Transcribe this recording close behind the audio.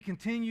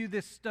Continue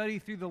this study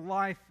through the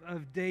life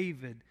of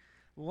David.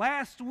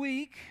 Last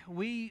week,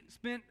 we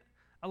spent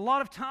a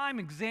lot of time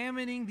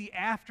examining the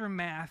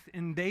aftermath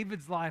in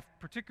David's life,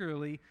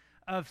 particularly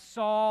of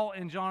Saul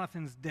and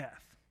Jonathan's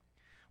death.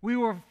 We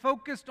were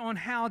focused on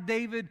how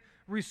David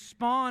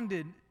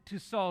responded to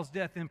Saul's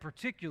death in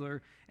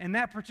particular, and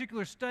that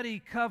particular study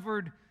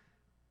covered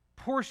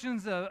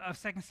portions of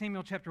 2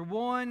 Samuel chapter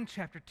 1,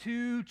 chapter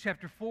 2,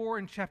 chapter 4,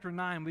 and chapter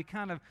 9. We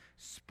kind of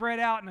spread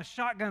out in a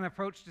shotgun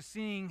approach to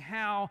seeing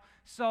how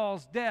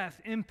Saul's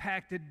death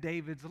impacted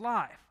David's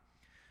life.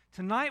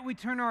 Tonight we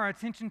turn our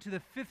attention to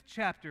the 5th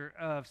chapter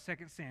of 2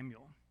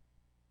 Samuel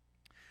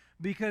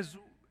because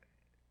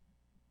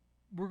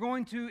we're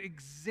going to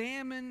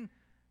examine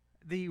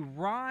the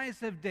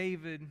rise of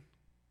David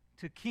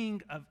to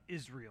king of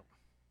Israel.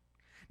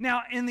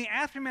 Now, in the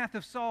aftermath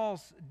of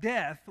Saul's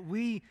death,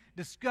 we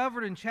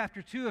discovered in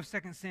chapter 2 of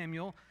 2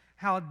 Samuel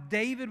how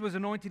David was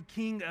anointed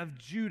king of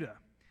Judah.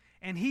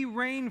 And he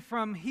reigned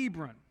from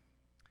Hebron,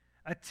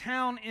 a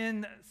town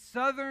in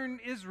southern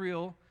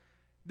Israel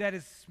that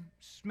is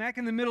smack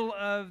in the middle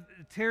of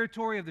the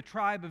territory of the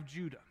tribe of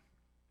Judah.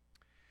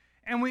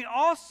 And we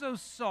also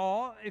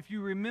saw, if you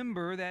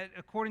remember, that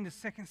according to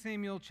 2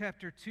 Samuel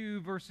chapter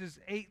 2, verses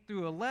 8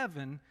 through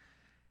 11,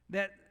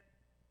 that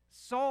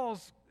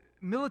Saul's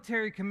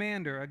military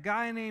commander, a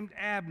guy named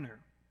Abner,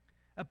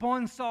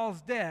 upon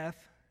Saul's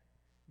death,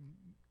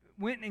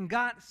 went and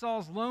got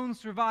Saul's lone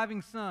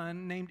surviving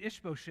son named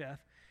Ishbosheth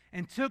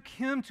and took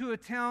him to a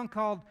town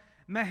called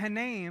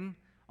Mahanaim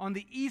on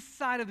the east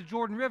side of the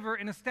Jordan River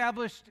and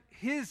established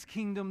his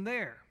kingdom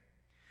there.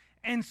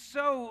 And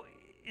so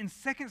in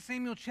 2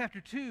 Samuel chapter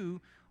 2,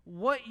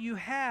 what you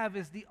have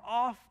is the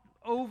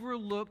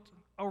oft-overlooked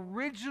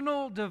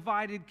original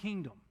divided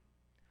kingdom.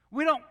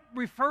 We don't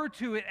refer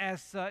to it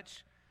as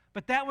such,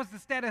 but that was the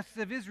status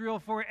of Israel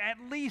for at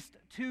least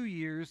 2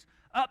 years,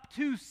 up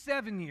to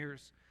 7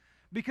 years.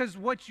 Because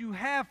what you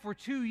have for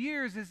 2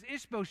 years is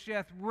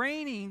Ishbosheth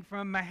reigning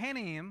from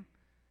Mahanaim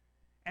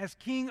as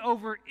king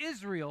over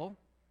Israel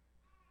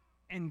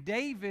and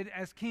David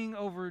as king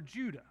over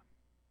Judah.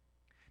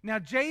 Now,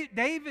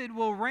 David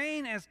will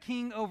reign as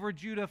king over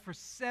Judah for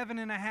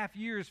 7.5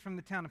 years from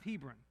the town of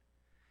Hebron.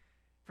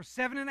 For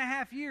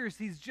 7.5 years,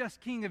 he's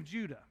just king of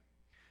Judah.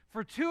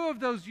 For 2 of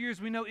those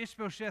years, we know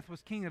Ishbosheth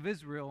was king of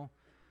Israel.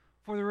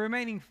 For the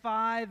remaining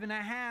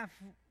 5.5,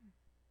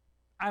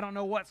 I don't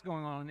know what's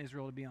going on in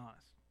Israel, to be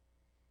honest.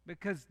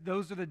 Because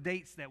those are the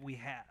dates that we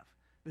have,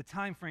 the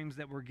time frames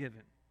that we're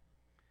given.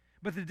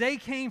 But the day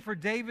came for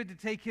David to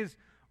take his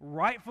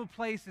rightful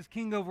place as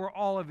king over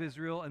all of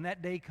Israel, and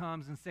that day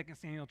comes in 2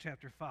 Samuel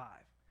chapter 5.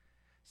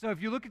 So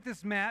if you look at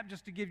this map,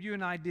 just to give you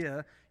an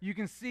idea, you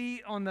can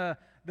see on the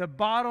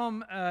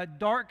bottom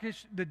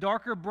the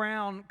darker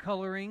brown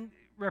coloring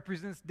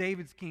represents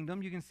David's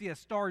kingdom. You can see a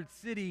starred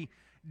city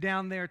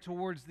down there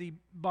towards the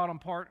bottom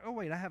part. Oh,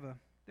 wait,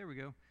 there we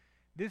go.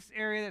 This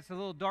area that's a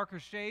little darker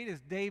shade is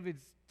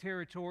David's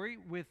territory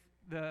with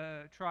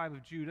the tribe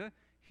of Judah.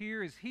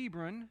 Here is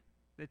Hebron,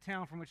 the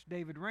town from which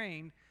David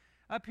reigned.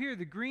 Up here,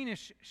 the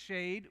greenish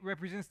shade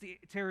represents the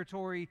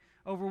territory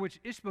over which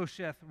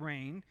Ishbosheth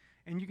reigned.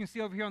 And you can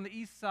see over here on the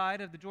east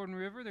side of the Jordan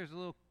River, there's a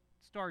little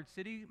starred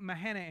city,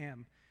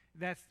 Mahanaim.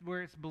 That's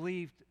where it's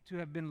believed to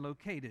have been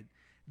located.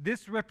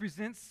 This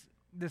represents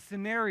the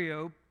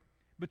scenario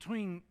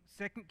between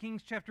 2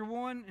 Kings chapter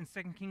 1 and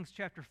 2 Kings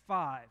chapter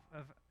 5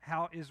 of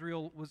how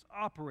Israel was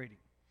operating.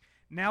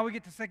 Now we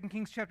get to 2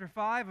 Kings chapter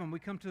 5 and we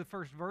come to the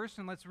first verse,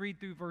 and let's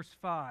read through verse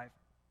 5.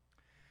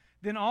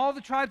 Then all the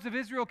tribes of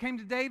Israel came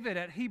to David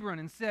at Hebron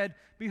and said,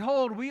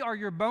 "Behold, we are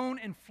your bone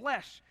and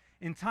flesh.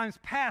 In times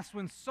past,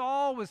 when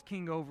Saul was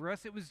king over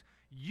us, it was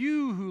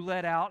you who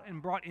led out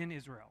and brought in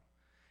Israel.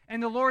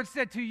 And the Lord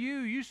said to you,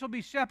 you shall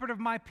be shepherd of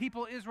my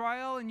people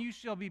Israel, and you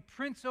shall be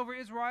prince over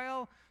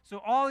Israel." So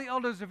all the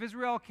elders of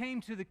Israel came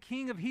to the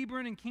king of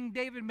Hebron, and King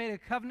David made a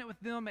covenant with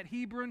them at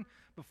Hebron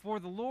before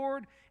the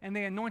Lord, and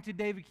they anointed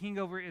David king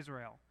over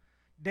Israel.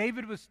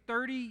 David was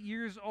 30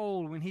 years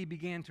old when he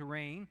began to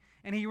reign,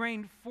 and he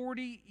reigned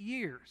 40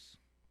 years.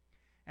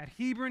 At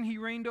Hebron he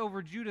reigned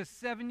over Judah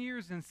 7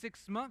 years and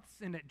 6 months,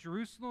 and at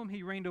Jerusalem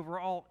he reigned over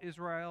all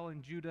Israel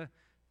and Judah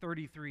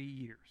 33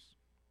 years.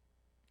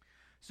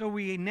 So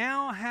we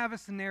now have a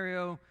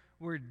scenario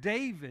where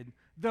David,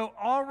 though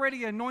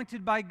already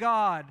anointed by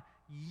God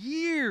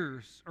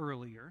years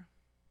earlier,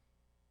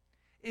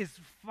 is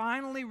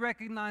finally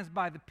recognized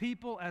by the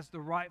people as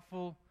the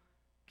rightful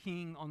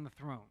king on the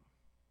throne.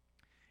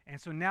 And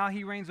so now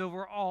he reigns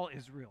over all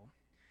Israel.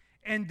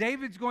 And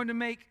David's going to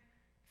make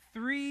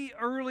 3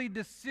 early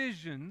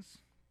decisions,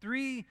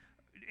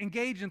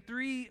 engage in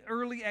 3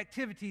 early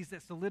activities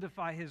that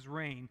solidify his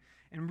reign.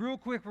 And real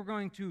quick, we're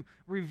going to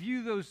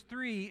review those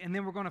 3, and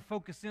then we're going to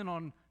focus in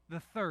on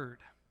the 3rd.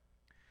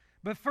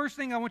 But first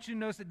thing I want you to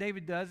notice that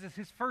David does is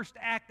his first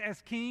act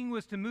as king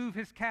was to move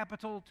his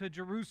capital to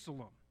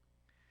Jerusalem.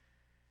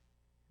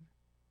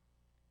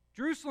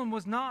 Jerusalem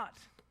was not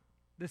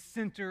the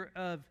center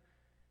of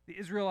the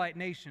Israelite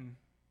nation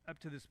up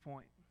to this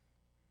point.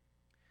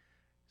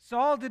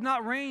 Saul did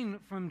not reign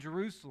from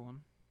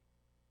Jerusalem.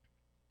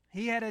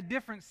 he had a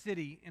different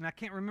city, and I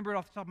can't remember it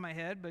off the top of my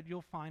head, but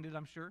you'll find it,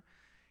 I'm sure.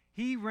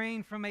 He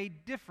reigned from a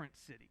different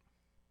city.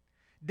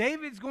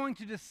 David's going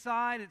to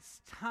decide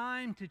it's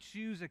time to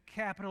choose a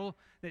capital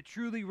that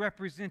truly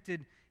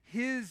represented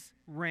his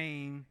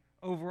reign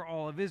over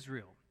all of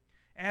Israel.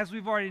 As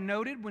we've already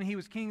noted, when he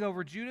was king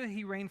over Judah,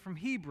 he reigned from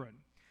Hebron.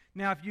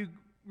 Now,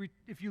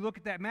 if you look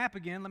at that map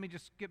again, let me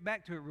just get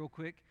back to it real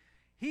quick.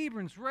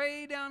 Hebron's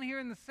way down here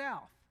in the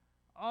south.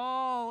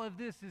 All of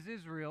this is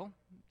Israel.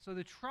 So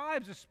the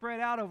tribes are spread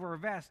out over a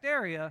vast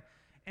area,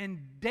 and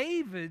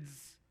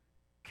David's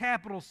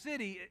capital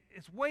city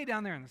is way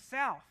down there in the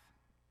south.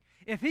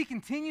 If he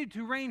continued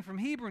to reign from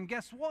Hebron,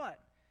 guess what?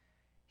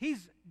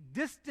 He's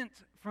distant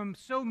from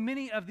so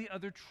many of the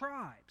other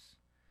tribes.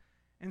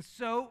 And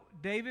so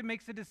David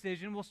makes a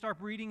decision. We'll start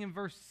reading in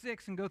verse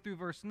 6 and go through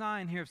verse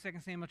 9 here of 2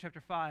 Samuel chapter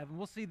 5, and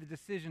we'll see the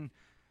decision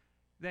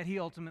that he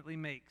ultimately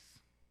makes.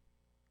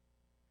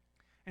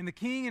 And the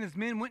king and his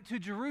men went to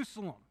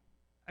Jerusalem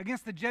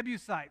against the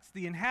Jebusites,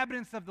 the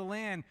inhabitants of the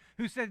land,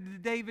 who said to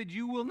David,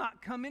 "You will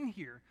not come in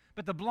here,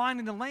 but the blind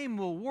and the lame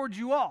will ward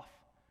you off,"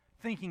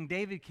 thinking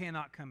David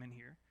cannot come in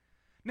here.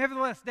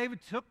 Nevertheless,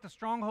 David took the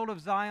stronghold of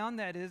Zion,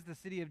 that is, the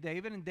city of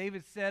David, and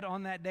David said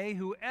on that day,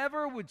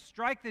 "Whoever would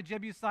strike the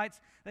Jebusites,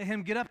 let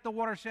him get up the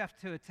water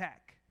shaft to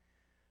attack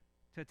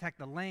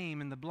the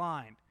lame and the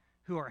blind,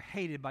 who are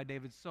hated by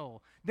David's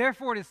soul.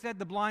 Therefore it is said,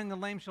 the blind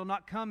and the lame shall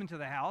not come into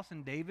the house."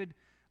 And David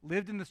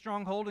lived in the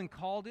stronghold and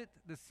called it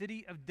the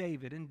city of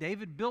David. And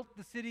David built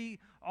the city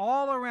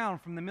all around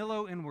from the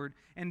Millo inward.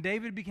 And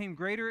David became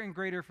greater and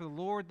greater, for the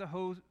Lord,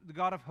 the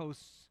God of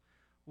hosts,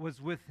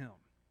 was with him.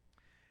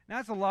 Now,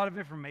 that's a lot of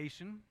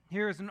information.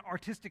 Here is an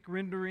artistic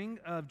rendering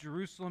of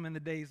Jerusalem in the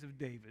days of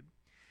David.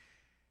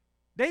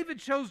 David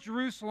chose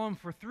Jerusalem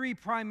for three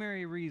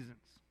primary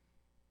reasons.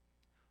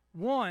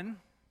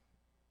 One,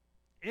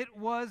 it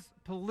was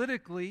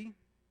politically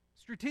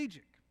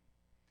strategic.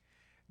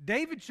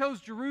 David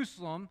chose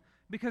Jerusalem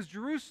because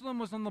Jerusalem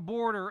was on the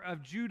border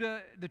of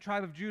Judah, the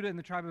tribe of Judah and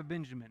the tribe of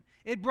Benjamin.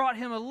 It brought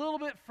him a little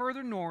bit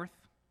further north,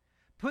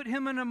 put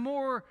him in a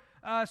more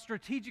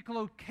strategic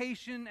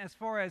location as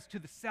far as to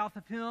the south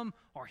of him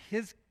are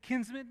his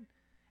kinsmen,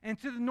 and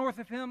to the north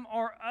of him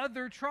are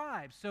other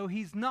tribes. So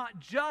he's not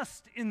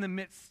just in the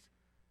midst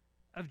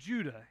of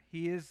Judah.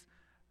 He is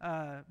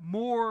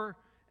more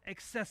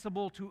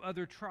accessible to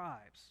other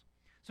tribes.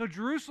 So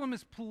Jerusalem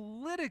is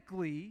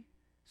politically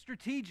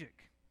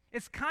strategic.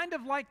 It's kind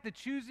of like the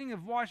choosing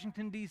of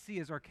Washington, D.C.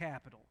 as our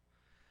capital.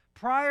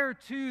 Prior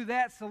to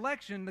that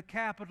selection, the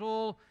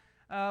capital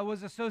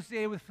was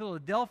associated with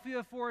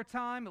Philadelphia for a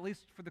time, at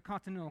least for the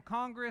Continental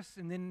Congress,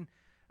 and then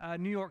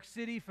New York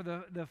City for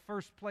the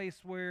first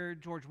place where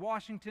George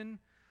Washington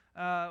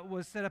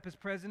was set up as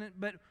president.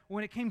 But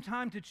when it came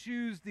time to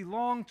choose the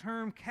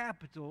long-term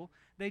capital,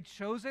 they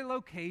chose a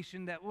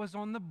location that was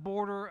on the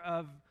border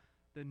of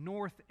the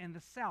north and the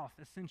south,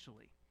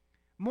 essentially.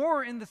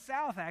 More in the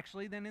south,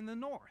 actually, than in the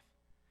north.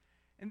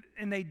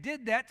 And they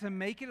did that to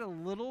make it a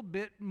little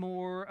bit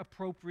more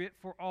appropriate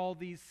for all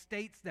these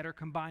states that are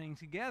combining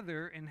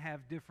together and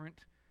have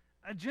different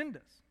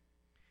agendas.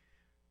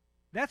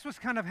 That's what's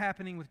kind of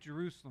happening with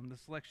Jerusalem, the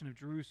selection of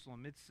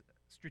Jerusalem. It's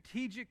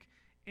strategic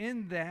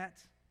in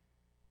that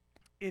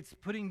it's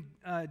putting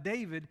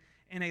David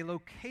in a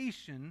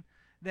location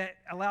that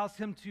allows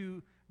him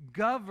to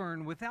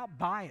govern without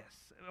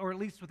bias, or at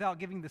least without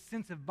giving the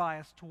sense of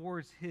bias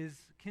towards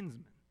his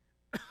kinsmen.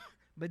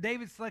 But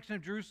David's selection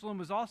of Jerusalem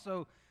was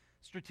also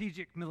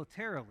strategic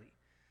militarily.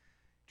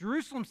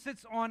 Jerusalem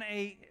sits on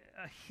a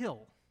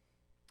hill,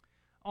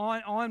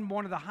 on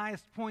one of the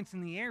highest points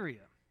in the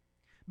area.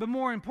 But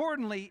more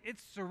importantly,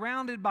 it's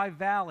surrounded by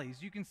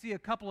valleys. You can see a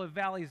couple of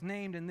valleys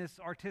named in this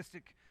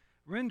artistic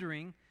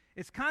rendering.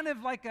 It's kind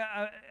of like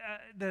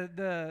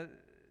the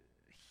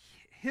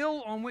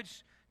hill on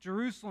which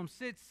Jerusalem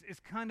sits is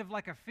kind of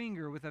like a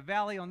finger, with a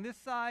valley on this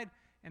side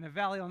and a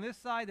valley on this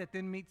side that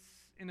then meets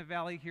in a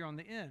valley here on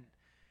the end.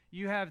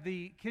 You have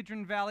the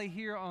Kidron Valley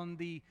here on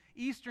the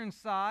eastern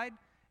side,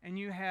 and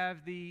you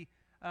have the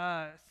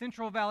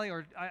Central Valley,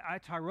 or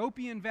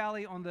Tyropian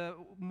Valley, on the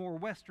more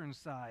western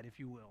side, if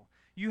you will.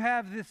 You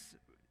have this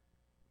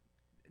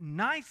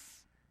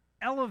nice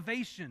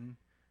elevation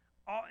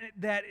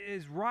that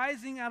is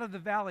rising out of the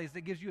valleys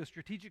that gives you a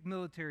strategic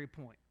military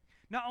point.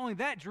 Not only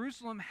that,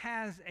 Jerusalem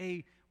has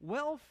a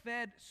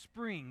well-fed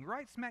spring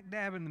right smack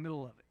dab in the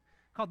middle of it,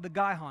 called the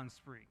Gihon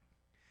Spring.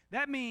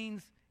 That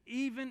means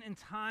even in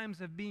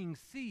times of being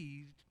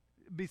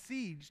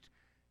besieged,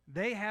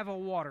 they have a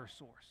water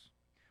source.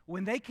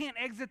 When they can't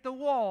exit the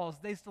walls,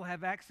 they still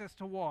have access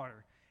to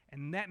water,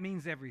 and that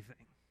means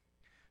everything.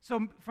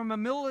 So from a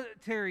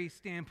military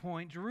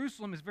standpoint,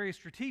 Jerusalem is very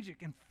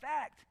strategic. In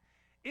fact,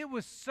 it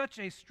was such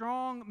a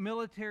strong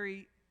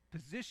military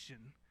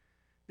position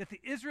that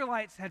the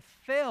Israelites had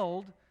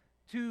failed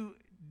to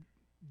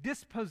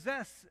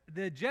dispossess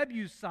the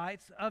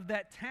Jebusites of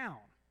that town.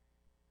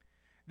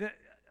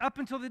 Up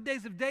until the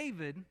days of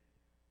David,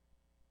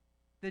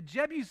 the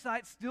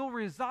Jebusites still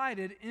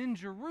resided in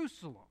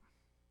Jerusalem.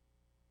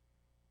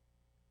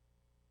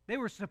 They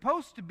were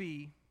supposed to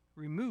be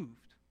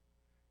removed.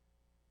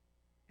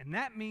 And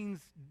that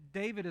means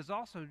David is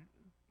also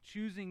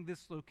choosing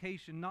this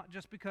location not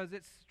just because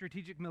it's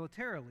strategic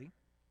militarily,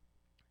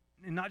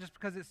 and not just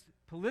because it's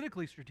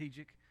politically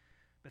strategic,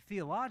 but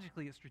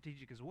theologically it's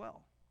strategic as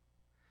well.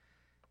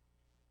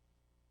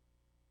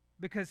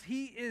 Because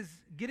he is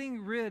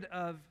getting rid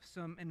of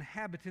some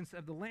inhabitants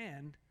of the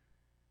land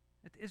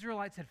that the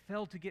Israelites had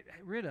failed to get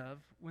rid of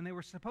when they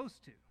were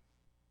supposed to.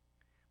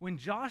 When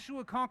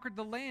Joshua conquered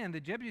the land, the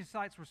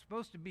Jebusites were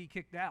supposed to be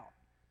kicked out.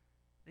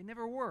 They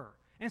never were.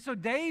 And so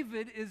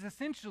David is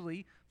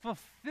essentially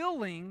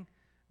fulfilling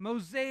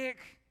Mosaic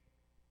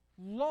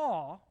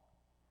law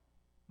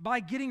by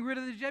getting rid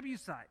of the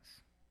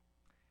Jebusites.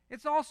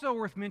 It's also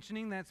worth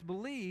mentioning that it's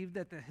believed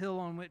that the hill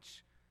on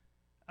which,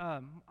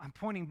 I'm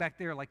pointing back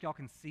there like y'all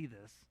can see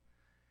this,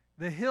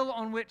 the hill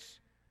on which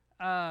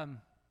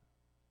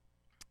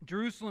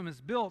Jerusalem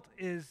is built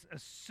is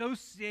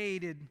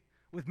associated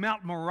with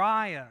Mount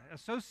Moriah,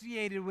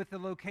 associated with the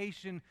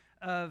location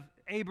of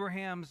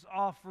Abraham's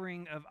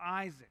offering of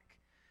Isaac.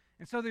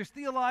 And so there's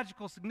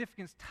theological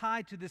significance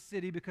tied to this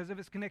city because of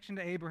its connection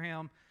to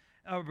Abraham,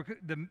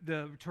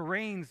 the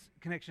terrain's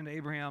connection to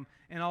Abraham,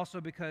 and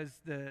also because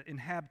the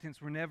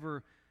inhabitants were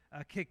never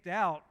kicked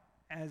out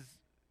as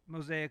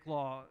Mosaic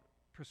law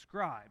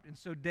prescribed. And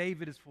so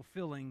David is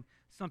fulfilling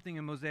something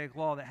in Mosaic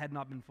law that had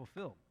not been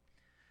fulfilled.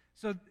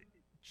 So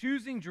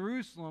choosing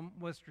Jerusalem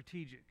was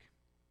strategic.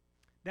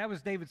 That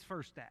was David's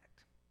first act.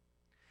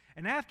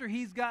 And after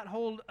he's got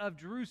hold of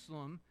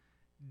Jerusalem,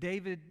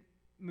 David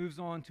moves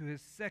on to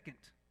his second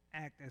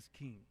act as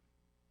king.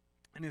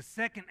 And his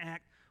second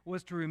act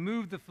was to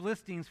remove the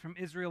Philistines from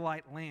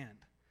Israelite land.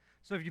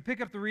 So if you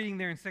pick up the reading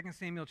there in 2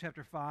 Samuel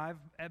chapter 5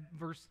 at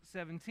verse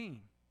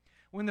 17.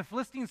 When the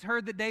Philistines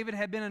heard that David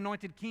had been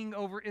anointed king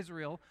over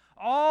Israel,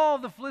 all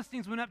the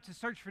Philistines went up to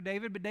search for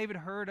David, but David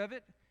heard of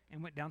it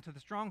and went down to the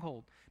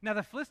stronghold. Now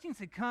the Philistines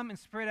had come and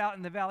spread out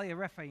in the valley of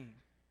Rephaim.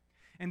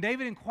 And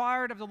David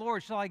inquired of the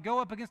Lord, shall I go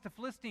up against the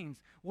Philistines?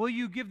 Will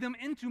you give them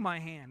into my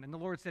hand? And the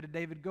Lord said to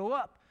David, go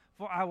up,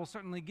 for I will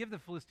certainly give the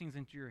Philistines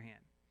into your hand.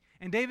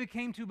 And David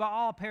came to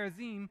Baal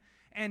Perazim,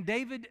 and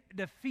David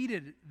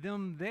defeated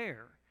them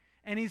there.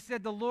 And he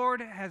said, the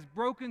Lord has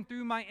broken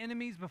through my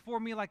enemies before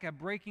me like a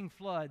breaking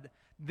flood.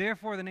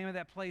 Therefore the name of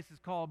that place is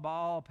called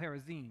Baal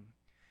Perazim.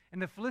 And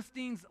the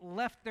Philistines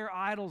left their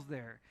idols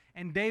there,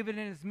 and David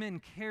and his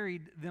men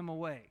carried them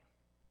away.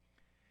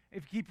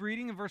 If you keep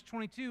reading in verse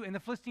 22, and the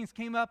Philistines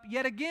came up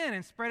yet again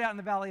and spread out in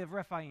the valley of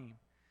Rephaim.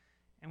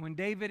 And when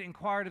David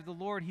inquired of the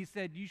Lord, he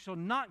said, you shall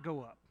not go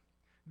up.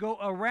 Go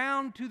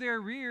around to their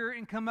rear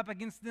and come up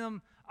against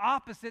them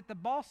opposite the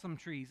balsam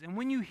trees. And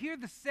when you hear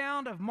the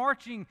sound of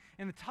marching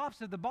in the tops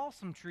of the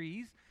balsam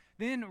trees,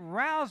 then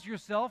rouse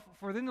yourself,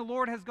 for then the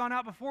Lord has gone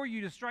out before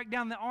you to strike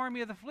down the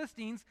army of the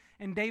Philistines.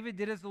 And David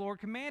did as the Lord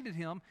commanded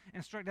him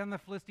and struck down the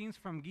Philistines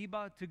from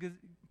Geba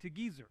to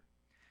Gezer.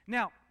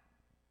 Now,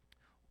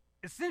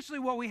 essentially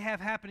what we have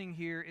happening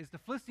here is the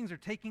Philistines are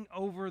taking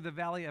over the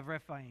valley of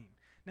Rephaim.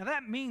 Now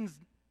that means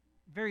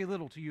very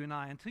little to you and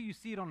I until you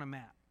see it on a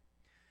map.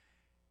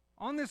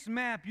 On this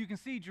map, you can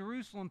see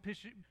Jerusalem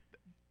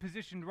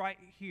positioned right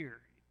here,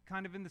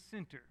 kind of in the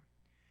center.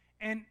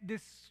 And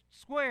this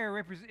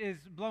square is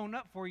blown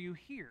up for you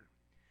here.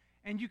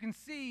 And you can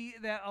see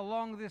that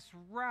along this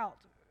route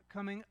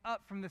coming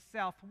up from the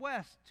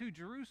southwest to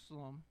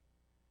Jerusalem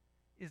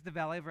is the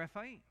valley of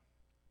Rephaim.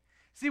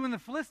 See, when the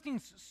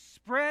Philistines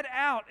spread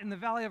out in the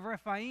valley of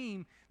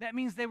Rephaim, that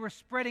means they were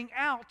spreading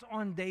out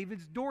on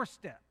David's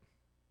doorstep.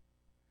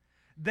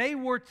 They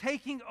were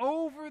taking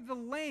over the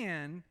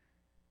land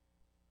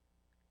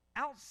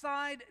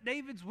outside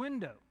David's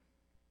window.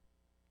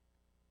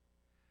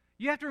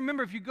 You have to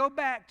remember, if you go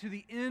back to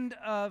the end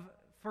of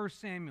 1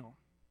 Samuel,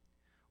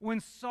 when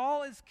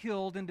Saul is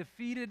killed and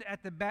defeated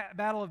at the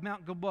battle of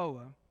Mount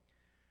Gilboa,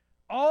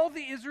 all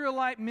the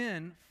Israelite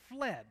men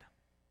fled.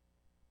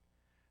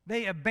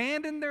 They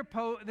abandoned their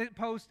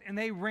post and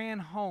they ran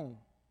home.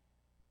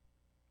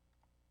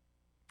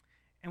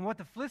 And what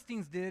the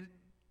Philistines did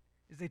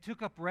is they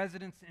took up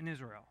residence in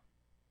Israel.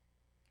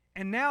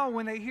 And now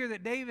when they hear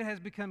that David has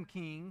become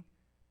king,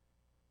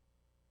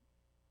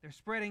 they're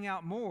spreading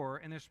out more,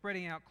 and they're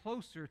spreading out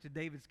closer to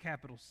David's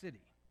capital city.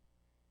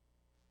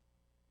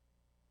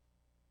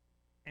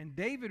 And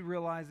David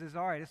realizes,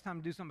 all right, it's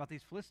time to do something about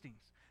these Philistines.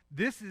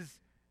 This is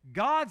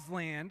God's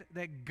land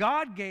that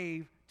God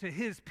gave to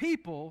his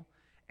people,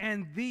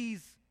 and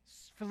these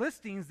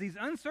Philistines, these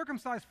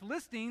uncircumcised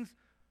Philistines,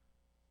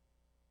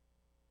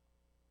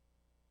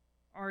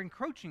 are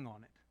encroaching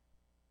on it.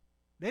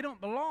 They don't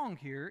belong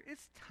here.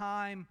 It's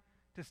time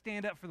to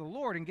stand up for the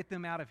Lord and get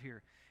them out of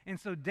here. And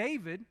so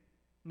David,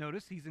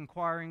 notice he's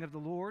inquiring of the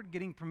Lord,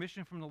 getting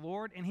permission from the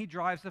Lord, and he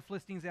drives the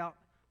Philistines out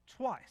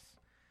twice.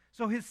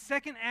 So his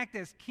second act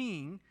as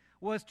king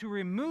was to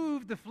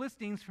remove the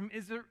Philistines from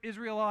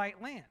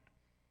Israelite land.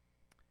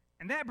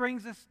 And that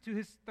brings us to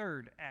his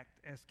third act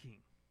as king.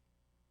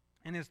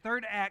 And his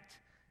third act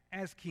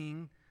as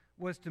king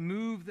was to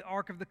move the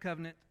Ark of the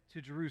Covenant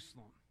to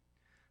Jerusalem.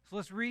 So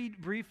let's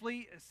read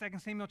briefly 2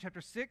 Samuel chapter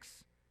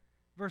 6,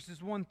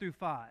 verses 1 through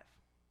 5.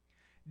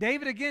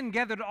 David again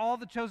gathered all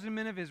the chosen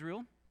men of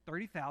Israel,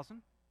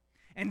 30,000.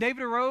 And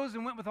David arose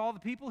and went with all the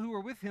people who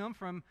were with him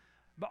from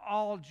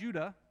Baal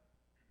Judah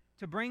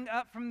to bring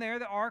up from there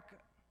the ark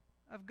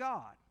of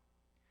God,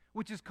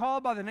 which is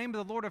called by the name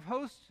of the Lord of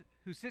hosts,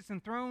 who sits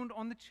enthroned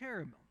on the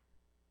cherubim.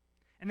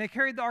 And they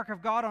carried the ark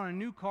of God on a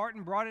new cart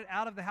and brought it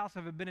out of the house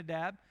of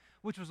Abinadab,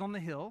 which was on the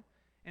hill.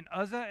 And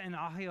Uzzah and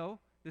Ahio,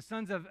 the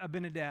sons of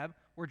Abinadab,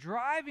 were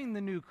driving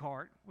the new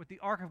cart with the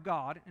ark of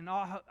God, and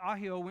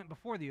Ahio went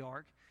before the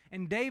ark.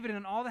 And David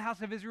and all the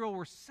house of Israel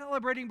were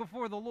celebrating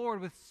before the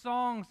Lord with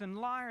songs and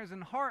lyres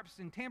and harps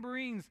and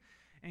tambourines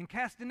and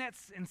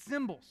castanets and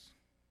cymbals.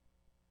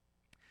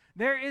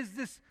 There is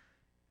this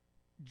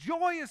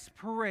joyous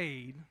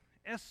parade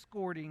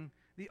escorting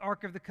the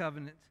Ark of the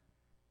Covenant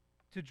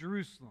to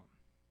Jerusalem.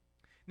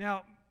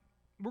 Now,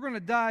 we're going to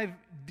dive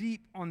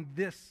deep on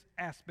this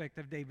aspect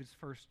of David's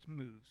first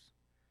moves.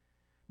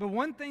 But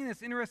one thing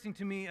that's interesting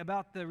to me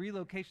about the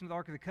relocation of the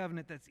Ark of the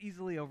Covenant that's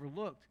easily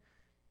overlooked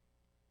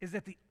is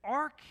that the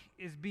ark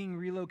is being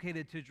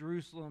relocated to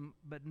Jerusalem,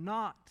 but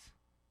not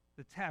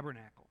the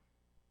tabernacle.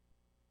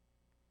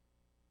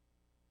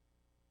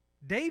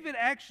 David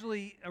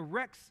actually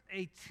erects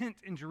a tent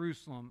in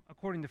Jerusalem,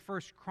 according to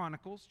 1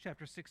 Chronicles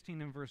chapter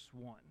 16 and verse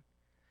 1.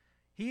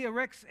 He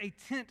erects a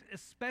tent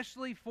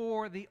especially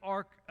for the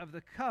Ark of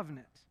the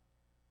Covenant.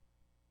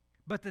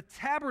 But the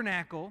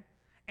tabernacle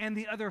and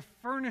the other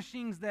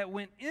furnishings that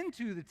went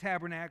into the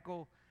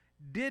tabernacle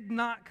did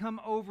not come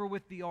over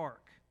with the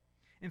ark.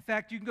 In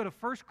fact, you can go to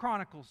 1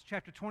 Chronicles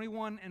chapter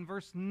 21 and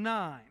verse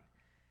 9.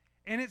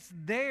 And it's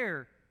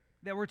there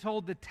that we're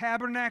told the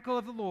tabernacle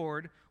of the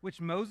Lord,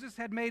 which Moses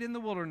had made in the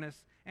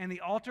wilderness, and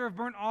the altar of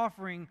burnt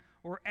offering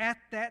were at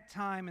that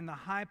time in the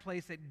high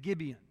place at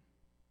Gibeon.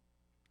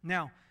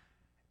 Now,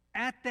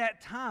 at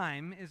that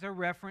time is a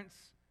reference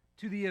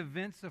to the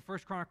events of 1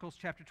 Chronicles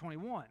chapter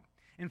 21.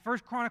 In 1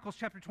 Chronicles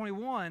chapter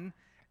 21,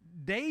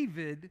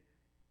 David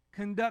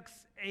conducts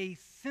a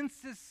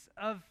census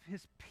of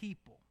his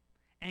people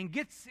and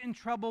gets in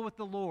trouble with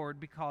the Lord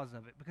because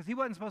of it, because he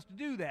wasn't supposed to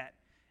do that.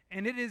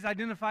 And it is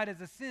identified as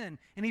a sin.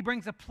 And he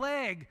brings a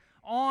plague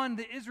on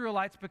the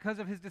Israelites because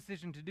of his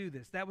decision to do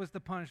this. That was the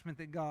punishment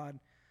that God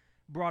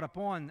brought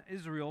upon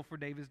Israel for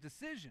David's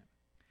decision.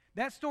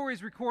 That story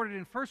is recorded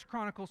in 1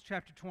 Chronicles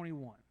chapter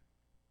 21.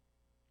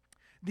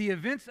 The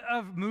events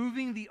of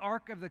moving the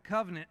Ark of the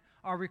Covenant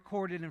are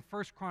recorded in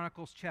 1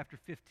 Chronicles chapter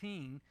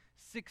 15,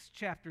 6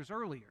 chapters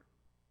earlier.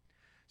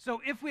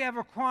 So if we have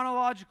a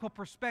chronological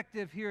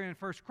perspective here in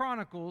 1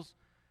 Chronicles,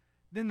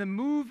 then the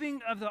moving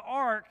of the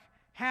ark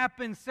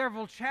happened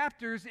several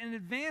chapters in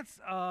advance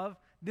of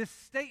this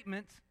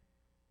statement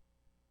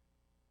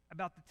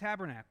about the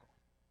tabernacle.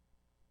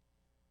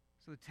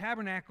 So the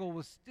tabernacle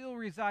was still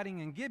residing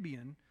in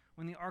Gibeon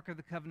when the Ark of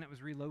the Covenant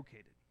was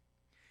relocated.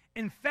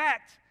 In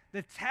fact,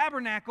 the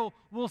tabernacle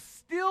will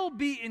still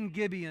be in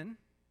Gibeon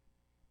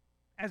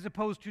as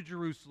opposed to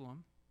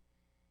Jerusalem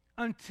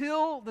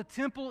until the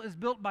temple is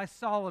built by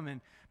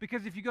Solomon.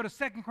 Because if you go to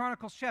 2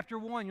 Chronicles chapter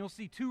 1, you'll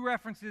see two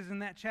references in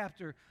that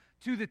chapter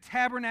to the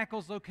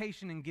tabernacle's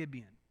location in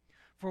Gibeon.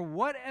 For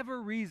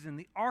whatever reason,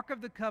 the Ark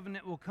of the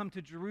Covenant will come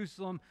to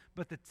Jerusalem,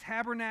 but the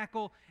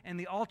tabernacle and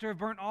the altar of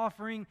burnt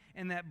offering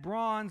and that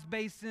bronze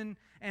basin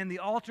and the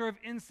altar of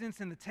incense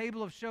and the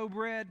table of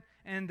showbread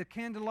and the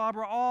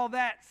candelabra, all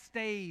that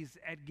stays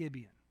at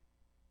Gibeon.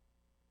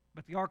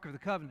 But the Ark of the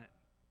Covenant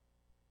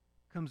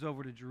comes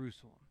over to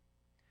Jerusalem.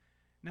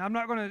 Now, I'm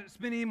not going to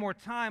spend any more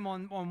time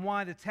on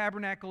why the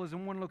tabernacle is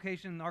in one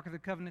location and the Ark of the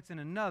Covenant's in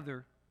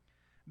another,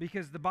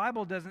 because the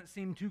Bible doesn't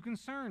seem too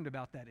concerned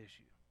about that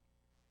issue.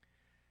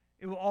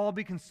 It will all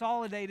be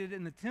consolidated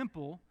in the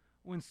temple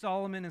when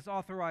Solomon is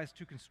authorized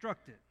to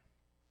construct it.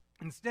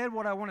 Instead,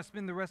 what I want to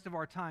spend the rest of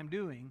our time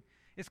doing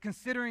is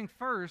considering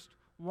first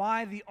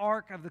why the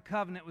Ark of the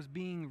Covenant was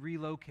being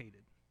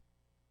relocated.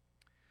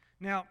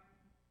 Now,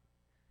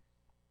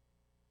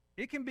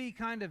 it can be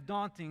kind of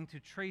daunting to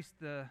trace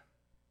the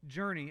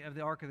journey of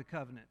the Ark of the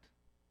Covenant.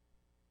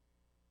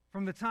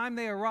 From the time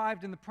they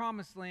arrived in the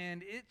Promised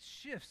Land, it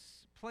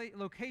shifts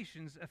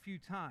locations a few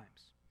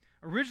times.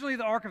 Originally,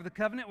 the Ark of the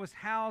Covenant was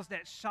housed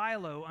at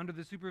Shiloh under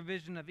the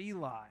supervision of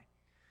Eli.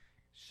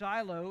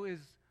 Shiloh is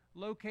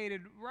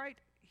located right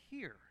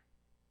here,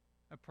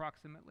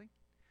 approximately.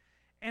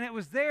 And it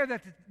was there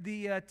that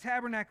the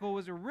tabernacle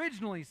was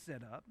originally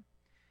set up.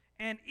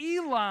 And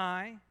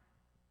Eli,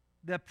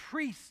 the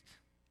priest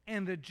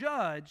and the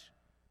judge,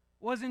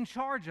 was in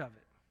charge of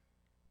it.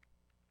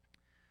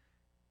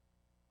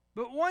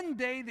 But one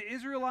day the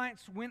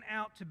Israelites went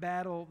out to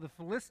battle the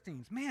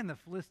Philistines. Man, the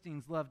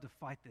Philistines love to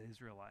fight the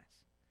Israelites.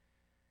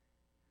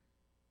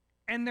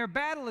 And their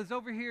battle is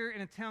over here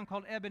in a town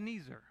called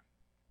Ebenezer.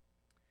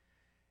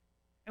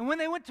 And when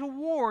they went to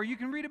war, you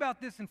can read about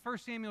this in 1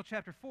 Samuel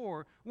chapter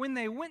 4. When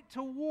they went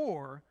to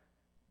war,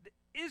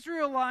 the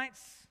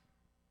Israelites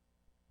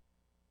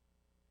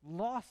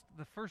lost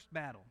the first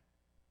battle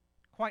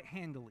quite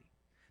handily.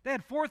 They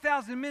had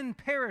 4,000 men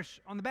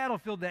perish on the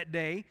battlefield that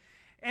day.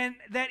 And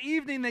that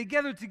evening they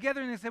gathered together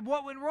and they said,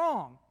 what went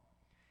wrong?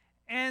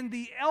 And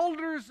the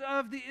elders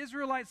of the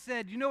Israelites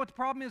said, you know what the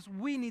problem is?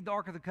 We need the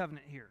Ark of the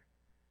Covenant here.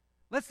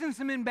 Let's send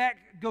some men back,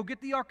 go get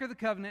the Ark of the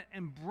Covenant,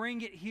 and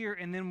bring it here,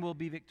 and then we'll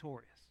be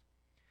victorious.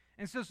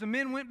 And so some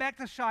men went back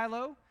to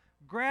Shiloh,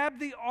 grabbed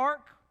the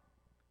Ark,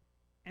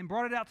 and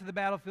brought it out to the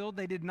battlefield.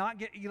 They did not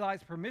get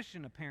Eli's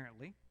permission,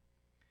 apparently.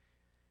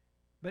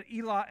 But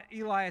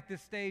Eli at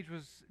this stage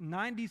was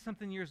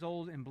 90-something years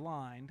old and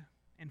blind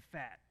and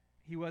fat.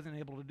 He wasn't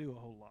able to do a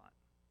whole lot.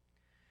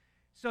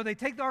 So they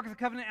take the Ark of the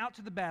Covenant out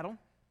to the battle.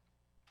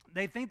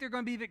 They think they're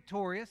going to be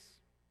victorious.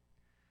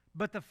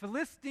 But the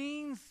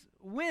Philistines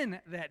win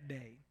that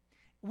day.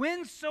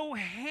 Win so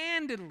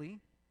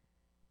handedly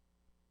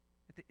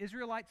that the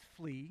Israelites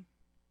flee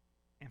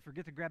and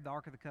forget to grab the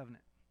Ark of the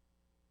Covenant.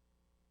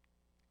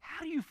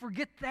 How do you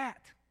forget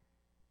that?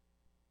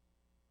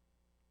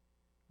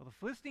 Well, the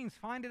Philistines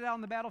find it out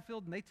on the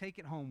battlefield and they take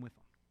it home with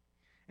them.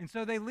 And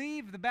so they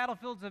leave the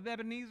battlefields of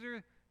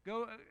Ebenezer,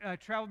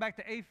 travel back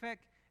to Aphek,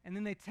 and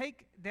then they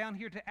take down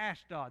here to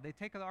Ashdod. They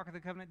take the Ark of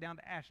the Covenant down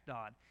to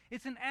Ashdod.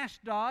 It's in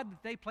Ashdod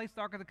that they place the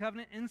Ark of the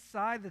Covenant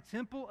inside the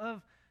temple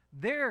of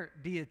their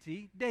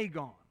deity,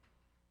 Dagon.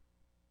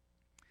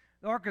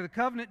 The Ark of the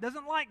Covenant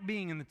doesn't like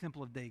being in the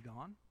temple of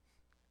Dagon.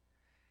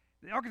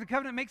 The Ark of the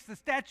Covenant makes the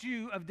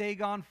statue of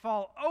Dagon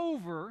fall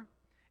over,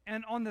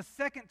 and on the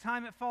second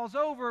time it falls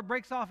over, it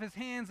breaks off his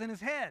hands and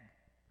his head.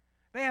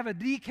 They have a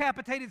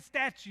decapitated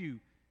statue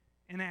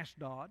in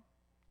Ashdod.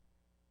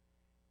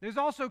 There's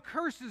also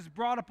curses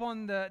brought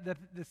upon the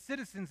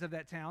citizens of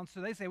that town, so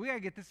they say, we got to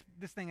get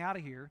this thing out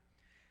of here.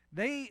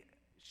 They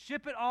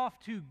ship it off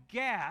to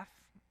Gath,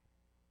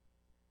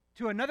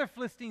 to another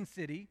Philistine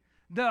city,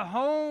 the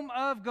home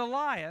of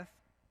Goliath,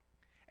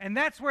 and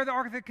that's where the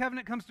Ark of the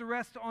Covenant comes to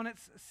rest on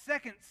its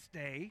second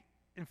stay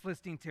in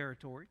Philistine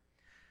territory.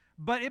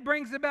 But it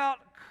brings about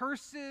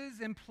curses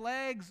and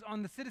plagues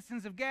on the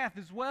citizens of Gath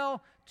as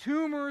well.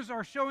 Tumors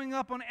are showing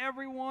up on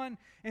everyone.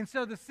 And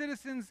so the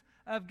citizens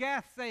of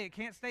Gath say it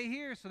can't stay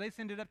here, so they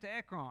send it up to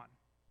Ekron.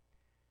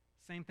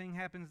 Same thing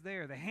happens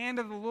there. The hand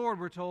of the Lord,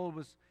 we're told,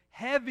 was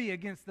heavy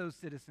against those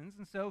citizens.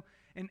 And so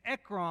in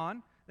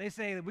Ekron, they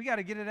say, we got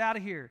to get it out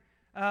of here.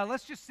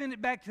 Let's just send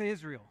it back to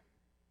Israel.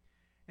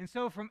 And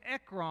so from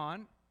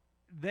Ekron,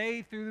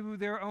 they, through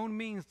their own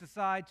means,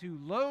 decide to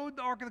load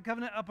the Ark of the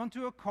Covenant up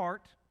onto a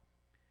cart,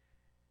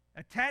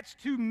 attach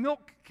 2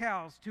 milk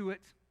cows to it,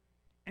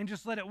 and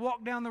just let it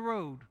walk down the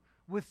road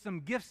with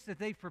some gifts that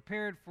they've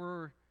prepared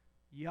for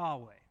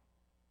Yahweh.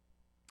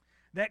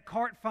 That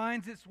cart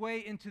finds its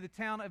way into the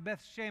town of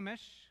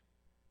Beth-Shemesh,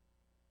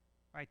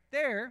 right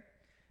there,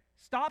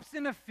 stops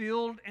in a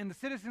field, and the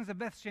citizens of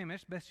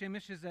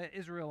Beth-Shemesh is an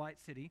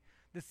Israelite city,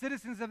 the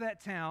citizens of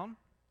that town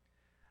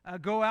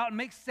go out and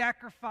make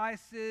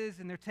sacrifices,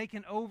 and they're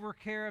taking over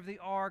care of the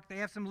ark. They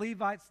have some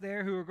Levites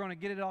there who are going to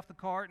get it off the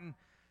cart and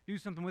do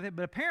something with it.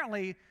 But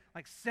apparently,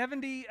 like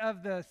 70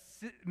 of the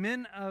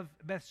men of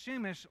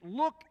Beth-Shemesh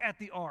look at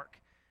the ark.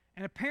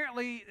 And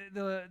apparently,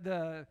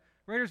 the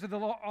Raiders of the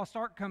Lost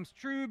Ark comes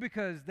true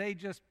because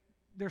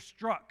they're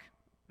struck.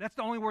 That's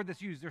the only word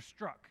that's used. They're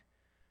struck.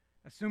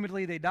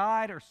 Assumedly, they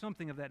died or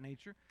something of that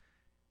nature.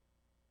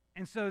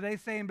 And so they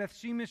say in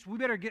Beth-Shemesh, we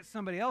better get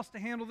somebody else to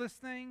handle this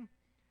thing.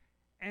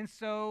 And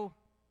so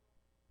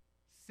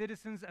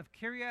citizens of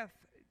Kiriath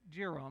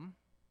Jearim,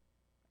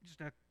 just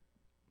a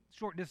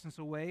short distance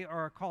away,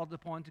 are called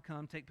upon to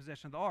come take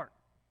possession of the ark.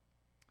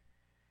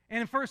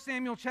 And in 1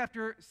 Samuel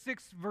chapter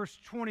 6, verse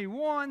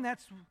 21,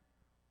 that's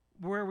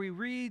where we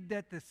read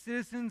that the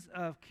citizens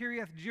of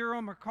Kiriath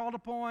Jearim are called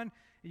upon.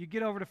 You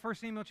get over to 1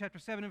 Samuel chapter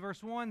 7 and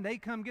verse 1. They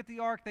come get the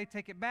ark. They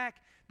take it back.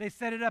 They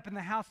set it up in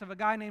the house of a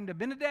guy named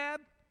Abinadab.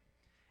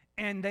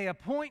 And they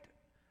appoint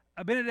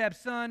Abinadab's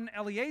son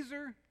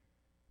Eleazar,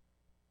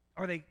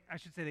 or they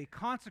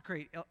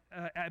consecrate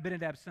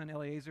Abinadab's son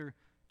Eleazar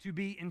to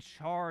be in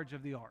charge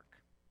of the ark.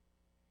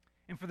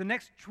 And for the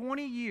next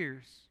 20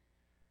 years,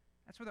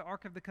 that's where the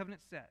Ark of the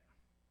Covenant sat.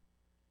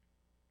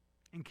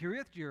 In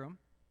Kiriath Jearim,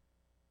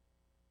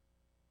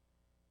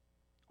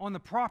 on the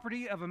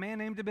property of a man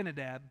named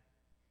Abinadab,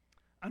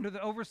 under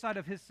the oversight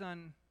of his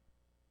son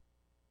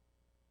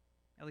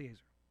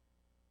Eleazar.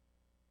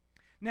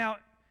 Now,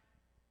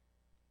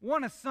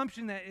 one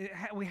assumption that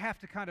we have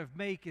to kind of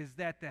make is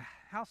that the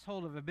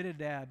household of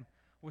Abinadab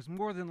was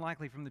more than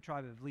likely from the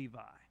tribe of Levi.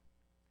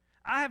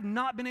 I have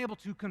not been able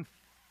to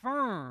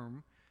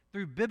confirm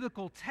through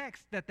biblical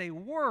text that they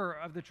were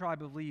of the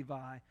tribe of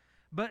Levi,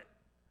 but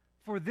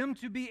for them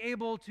to be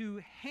able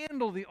to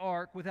handle the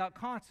ark without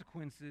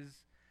consequences,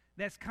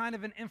 that's kind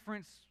of an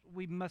inference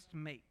we must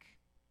make.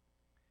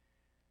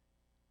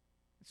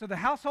 So the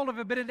household of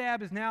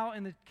Abinadab is now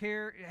in the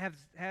care,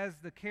 has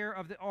the care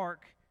of the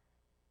ark.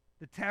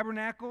 The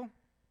tabernacle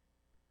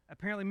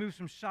apparently moves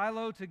from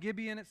Shiloh to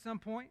Gibeon at some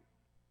point.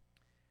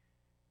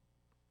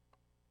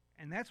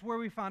 And that's where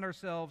we find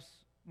ourselves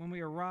when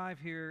we arrive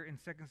here in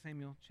 2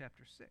 Samuel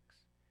chapter 6.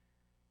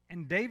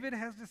 And David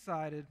has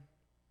decided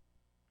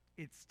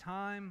it's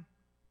time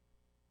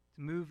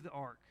to move the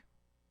ark.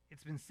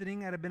 It's been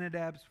sitting at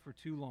Abinadab's for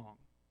too long.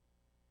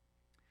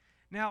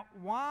 Now,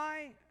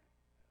 why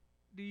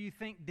do you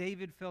think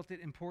David felt it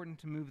important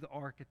to move the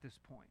ark at this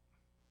point?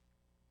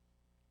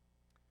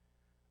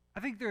 I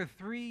think there are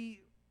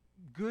three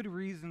good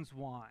reasons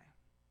why.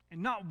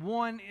 And not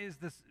one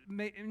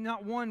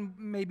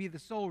may be the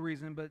sole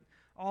reason, but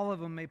all of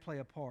them may play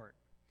a part.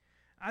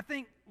 I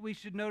think we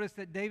should notice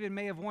that David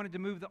may have wanted to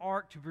move the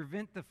ark to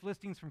prevent the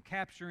Philistines from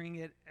capturing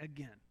it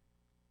again.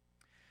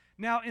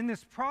 Now, in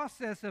this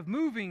process of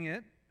moving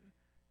it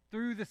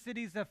through the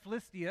cities of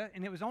Philistia,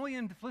 and it was only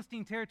in the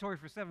Philistine territory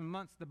for 7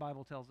 months, the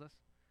Bible tells us,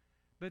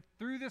 but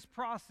through this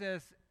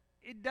process,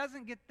 it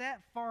doesn't get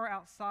that far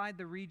outside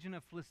the region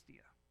of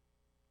Philistia.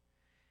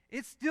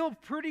 It's still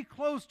pretty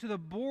close to the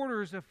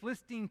borders of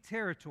Philistine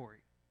territory.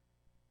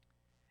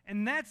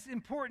 And that's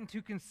important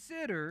to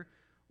consider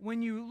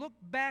when you look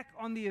back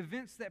on the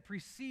events that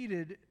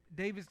preceded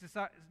David's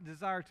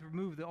desire to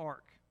remove the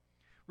ark.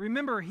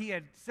 Remember, he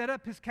had set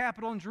up his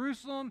capital in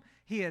Jerusalem.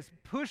 He has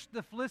pushed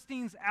the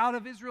Philistines out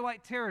of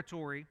Israelite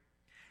territory.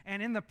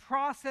 And in the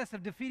process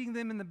of defeating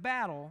them in the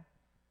battle,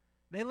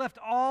 they left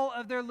all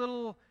of their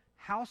little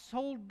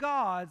household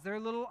gods, their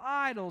little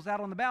idols, out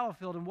on the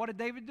battlefield. And what did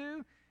David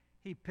do?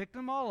 He picked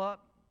them all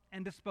up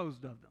and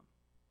disposed of them.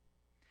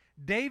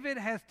 David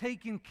has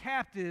taken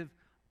captive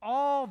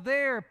all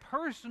their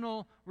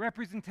personal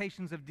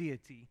representations of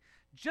deity,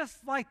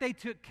 just like they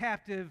took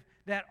captive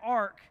that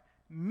ark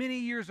many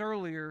years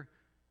earlier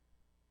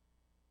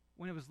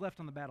when it was left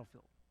on the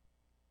battlefield.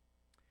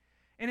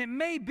 And it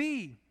may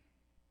be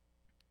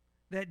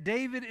that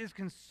David is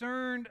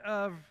concerned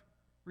of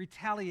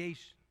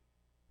retaliation.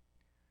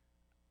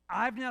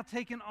 I've now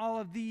taken all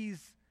of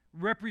these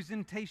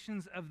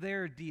representations of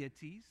their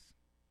deities.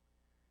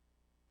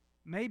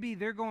 Maybe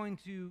they're going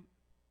to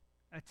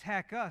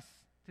attack us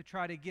to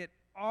try to get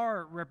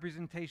our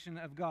representation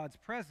of God's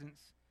presence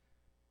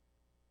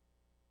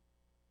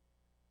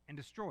and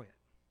destroy it.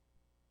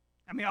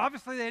 I mean,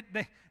 obviously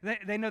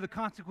they know the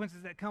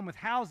consequences that come with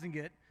housing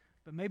it,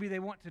 but maybe they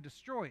want to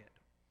destroy it.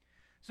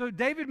 So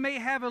David may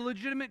have a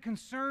legitimate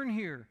concern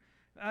here.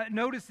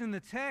 Notice in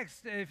the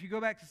text, if you go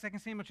back to 2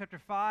 Samuel chapter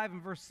 5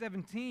 and verse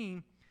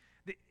 17,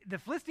 the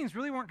Philistines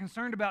really weren't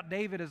concerned about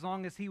David as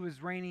long as he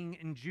was reigning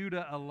in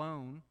Judah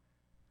alone.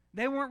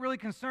 They weren't really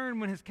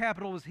concerned when his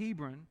capital was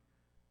Hebron.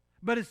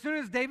 But as soon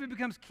as David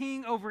becomes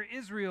king over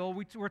Israel,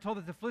 we're told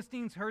that the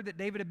Philistines heard that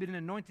David had been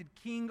anointed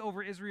king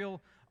over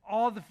Israel.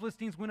 All the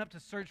Philistines went up to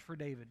search for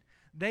David.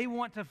 They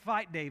want to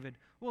fight David.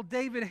 Well,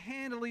 David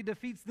handily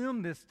defeats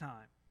them this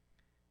time.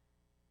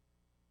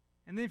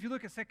 And then if you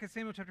look at 2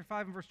 Samuel chapter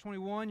 5 and verse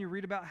 21, you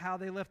read about how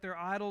they left their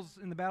idols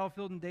in the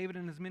battlefield and David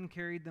and his men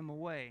carried them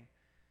away.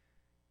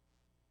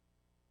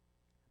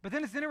 But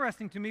then it's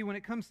interesting to me when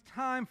it comes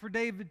time for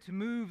David to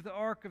move the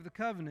Ark of the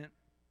Covenant,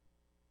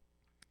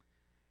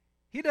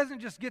 he doesn't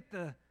just get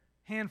the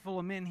handful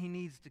of men he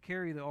needs to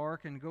carry the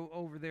ark and go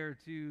over there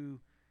to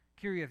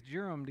Kiriath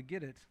Jearim to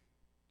get it.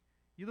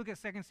 You look at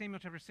 2 Samuel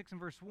chapter 6 and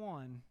verse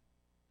 1,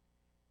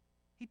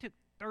 he took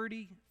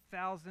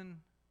 30,000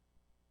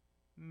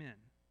 men.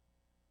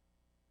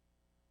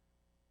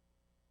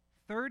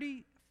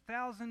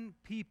 30,000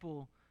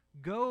 people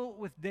go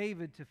with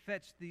David to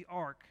fetch the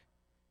ark.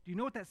 Do you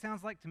know what that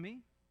sounds like to me?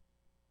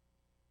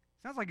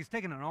 Sounds like he's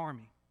taking an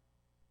army.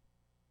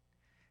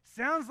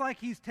 Sounds like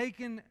he's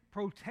taken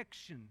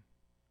protection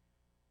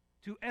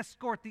to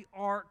escort the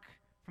ark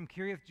from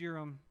Kiriath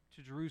Jearim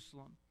to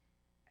Jerusalem,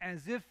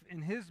 as if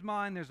in his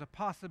mind there's a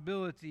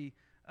possibility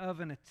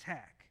of an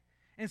attack.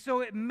 And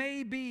so it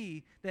may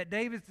be that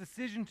David's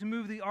decision to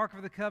move the Ark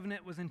of the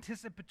Covenant was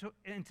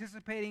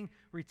anticipating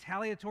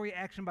retaliatory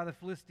action by the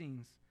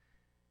Philistines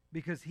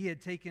because he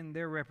had taken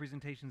their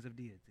representations of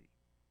deity.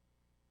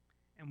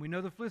 And we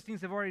know the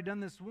Philistines have already done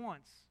this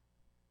once.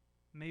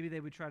 Maybe they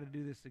would try to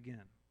do this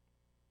again.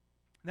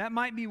 That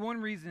might be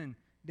one reason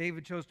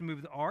David chose to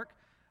move the ark.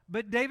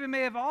 But David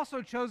may have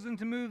also chosen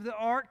to move the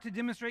ark to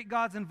demonstrate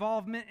God's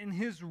involvement in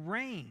his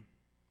reign.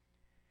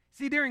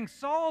 See, during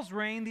Saul's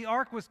reign, the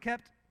ark was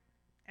kept,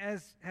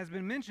 as has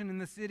been mentioned, in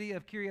the city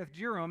of Kiriath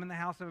Jearim in the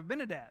house of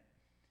Abinadab.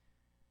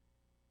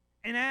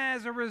 And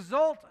as a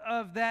result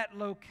of that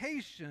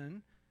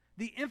location,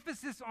 the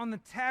emphasis on the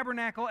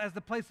tabernacle as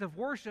the place of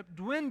worship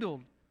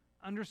dwindled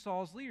under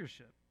Saul's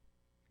leadership.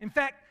 In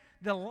fact,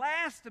 the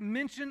last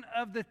mention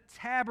of the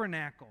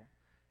tabernacle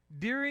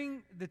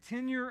during the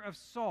tenure of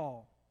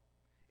Saul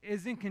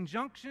is in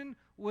conjunction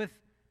with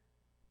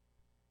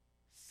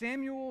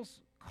Samuel's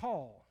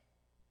call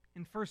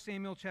in 1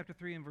 Samuel chapter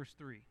 3 and verse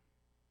 3.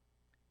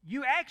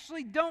 You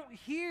actually don't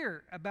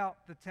hear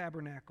about the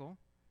tabernacle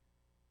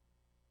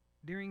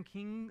during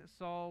King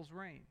Saul's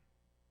reign.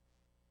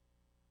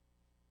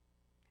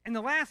 And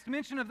the last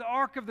mention of the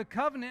Ark of the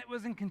Covenant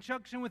was in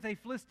conjunction with a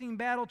Philistine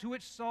battle to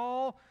which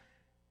Saul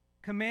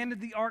commanded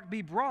the ark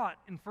be brought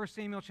in 1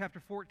 Samuel chapter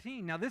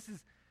 14. Now this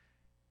is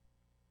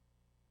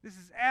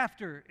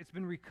after it's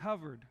been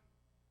recovered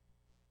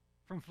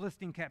from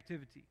Philistine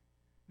captivity.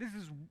 This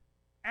is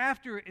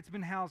after it's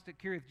been housed at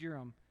Kiriath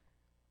Jearim.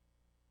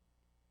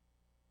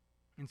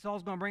 And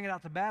Saul's going to bring it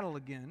out to battle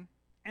again,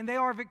 and they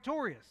are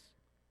victorious.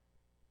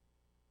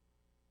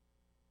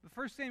 But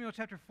 1 Samuel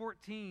chapter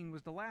 14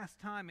 was the last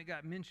time it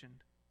got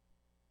mentioned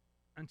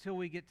until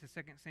we get to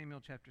 2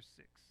 Samuel chapter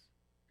 6.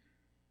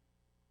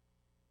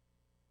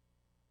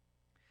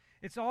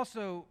 It's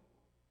also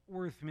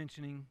worth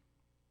mentioning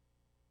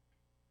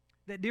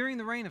that during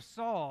the reign of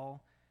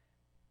Saul,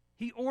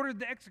 he ordered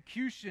the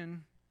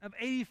execution of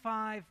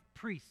 85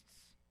 priests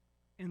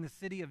in the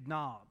city of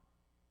Nob,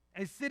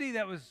 a city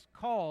that was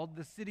called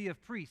the city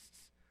of priests,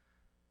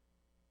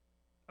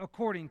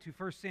 according to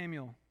 1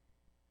 Samuel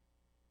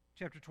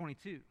chapter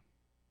 22.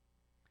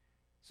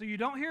 So you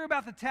don't hear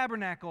about the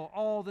tabernacle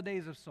all the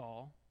days of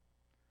Saul.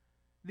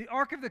 The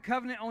Ark of the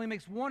Covenant only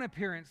makes one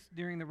appearance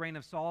during the reign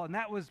of Saul, and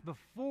that was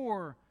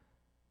before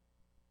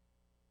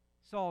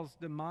Saul's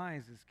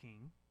demise as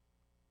king.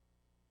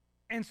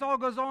 And Saul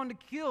goes on to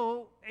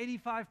kill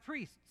 85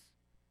 priests.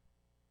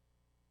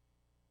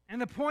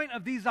 And the point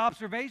of these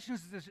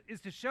observations is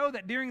to show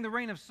that during the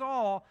reign of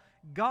Saul,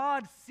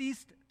 God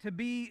ceased to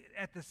be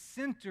at the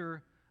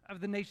center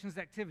of the nation's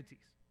activities.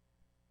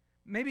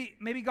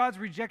 Maybe God's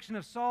rejection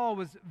of Saul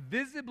was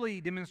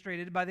visibly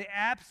demonstrated by the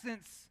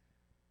absence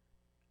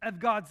of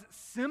God's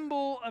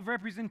symbol of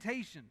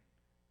representation,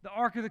 the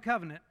Ark of the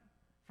Covenant,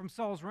 from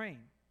Saul's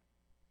reign.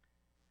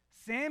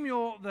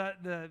 Samuel,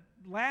 the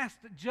last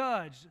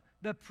judge,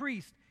 the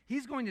priest,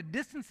 he's going to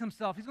distance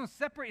himself. He's going to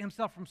separate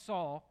himself from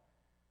Saul.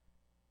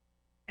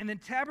 And the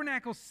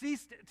tabernacle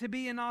ceased to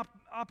be in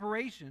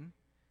operation.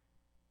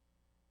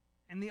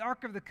 And the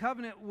Ark of the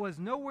Covenant was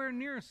nowhere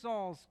near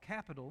Saul's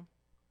capital.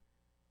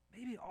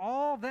 Maybe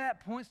all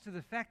that points to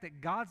the fact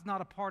that God's not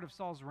a part of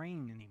Saul's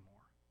reign anymore.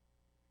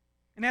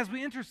 And as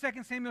we enter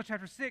 2 Samuel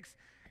chapter 6,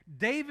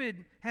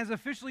 David has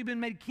officially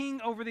been made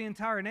king over the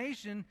entire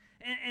nation.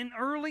 And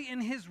early in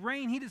his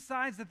reign, he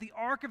decides that the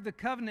Ark of the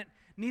Covenant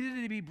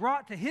needed to be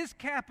brought to his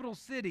capital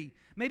city.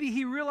 Maybe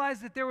he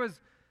realized that there was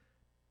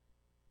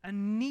a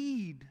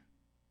need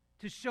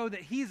to show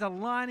that he's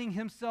aligning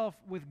himself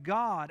with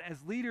God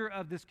as leader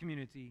of this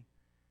community,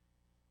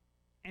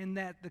 and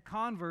that the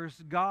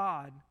converse,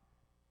 God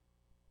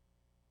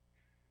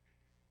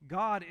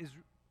is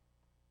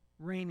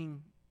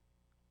reigning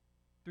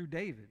through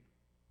David.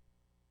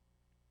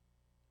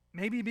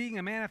 Maybe being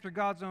a man after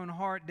God's own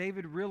heart,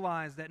 David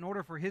realized that in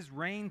order for his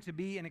reign to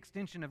be an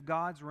extension of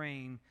God's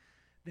reign,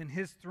 then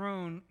his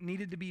throne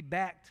needed to be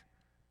backed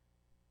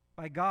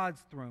by God's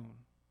throne,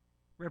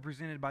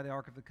 represented by the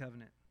Ark of the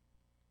Covenant.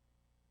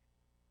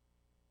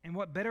 And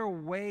what better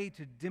way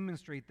to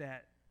demonstrate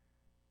that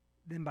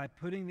than by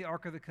putting the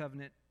Ark of the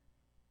Covenant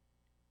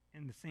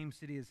in the same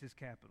city as his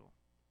capital?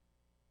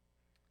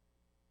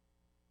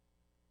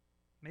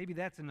 Maybe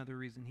that's another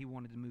reason he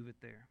wanted to move it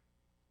there.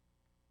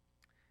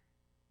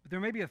 But there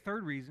may be a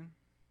third reason.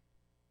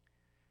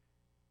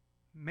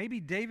 Maybe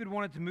David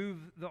wanted to move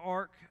the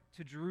ark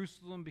to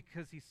Jerusalem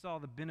because he saw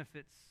the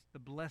benefits, the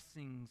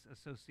blessings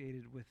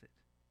associated with it.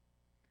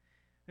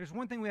 There's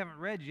one thing we haven't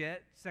read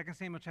yet, 2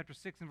 Samuel chapter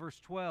 6 and verse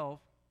 12.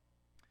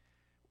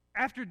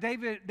 After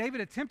David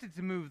attempted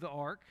to move the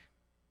ark,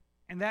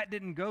 and that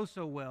didn't go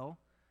so well,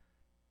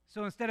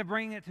 so instead of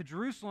bringing it to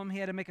Jerusalem, he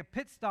had to make a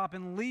pit stop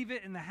and leave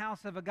it in the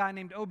house of a guy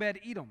named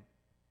Obed-Edom.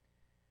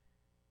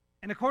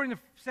 And according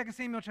to 2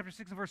 Samuel chapter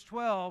 6 and verse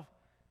 12,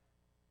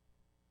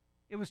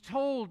 it was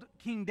told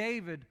King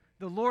David,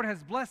 the Lord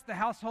has blessed the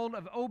household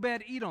of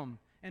Obed-Edom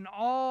and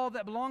all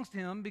that belongs to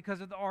him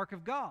because of the ark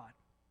of God.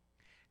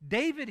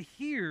 David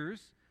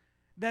hears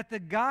that the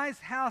guy's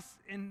house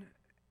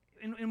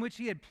in which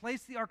he had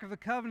placed the Ark of the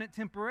Covenant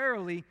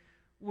temporarily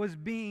was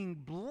being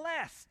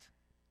blessed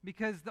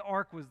because the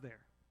ark was there.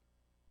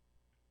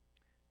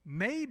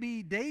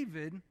 Maybe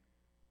David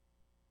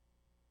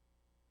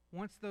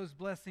wants those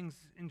blessings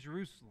in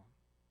Jerusalem.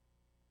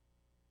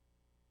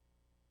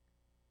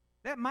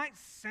 That might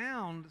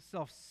sound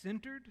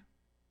self-centered.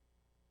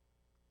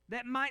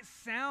 That might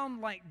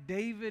sound like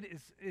David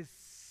is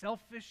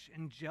selfish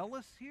and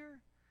jealous here.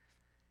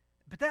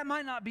 But that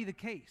might not be the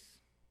case.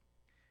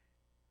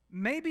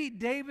 Maybe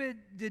David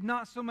did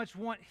not so much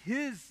want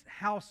his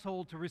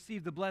household to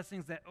receive the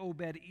blessings that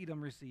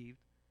Obed-Edom received.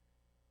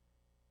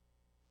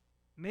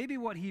 Maybe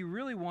what he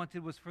really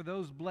wanted was for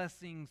those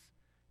blessings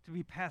to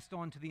be passed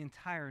on to the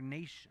entire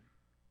nation.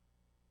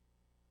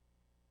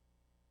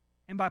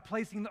 And by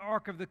placing the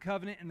Ark of the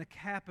Covenant in the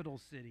capital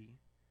city,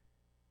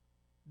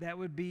 that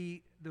would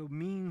be the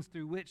means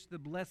through which the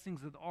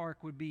blessings of the Ark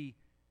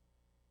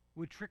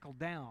would trickle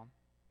down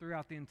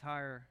throughout the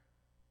entire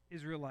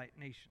Israelite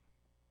nation.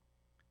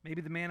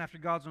 Maybe the man after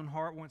God's own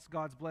heart wants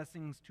God's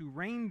blessings to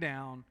rain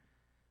down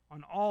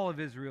on all of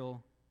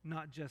Israel,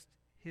 not just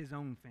his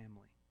own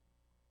family.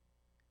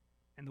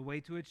 And the way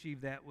to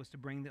achieve that was to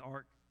bring the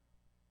ark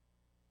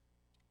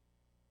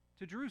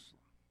to Jerusalem.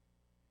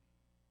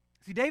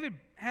 See, David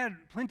had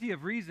plenty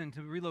of reason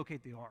to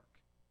relocate the ark.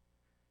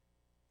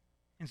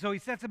 And so he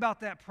sets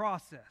about that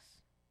process.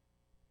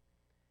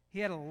 He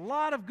had a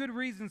lot of good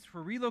reasons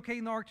for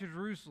relocating the ark to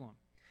Jerusalem.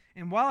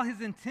 And while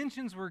his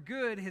intentions were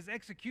good, his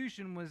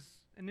execution was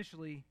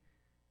initially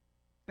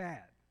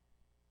bad.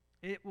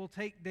 It will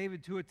take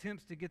David 2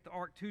 attempts to get the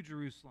ark to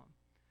Jerusalem.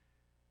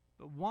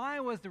 But why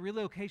was the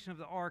relocation of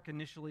the ark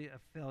initially a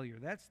failure?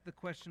 That's the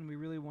question we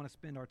really want to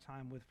spend our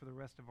time with for the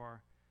rest of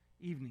our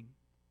evening.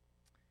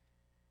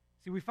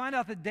 See, we find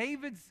out that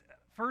David's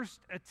first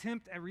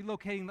attempt at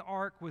relocating the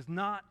ark was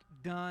not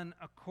done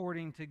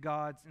according to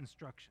God's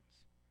instructions.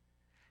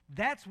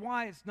 That's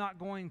why it's not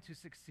going to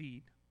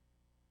succeed.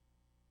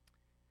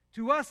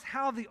 To us,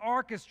 how the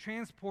ark is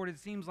transported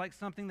seems like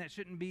something that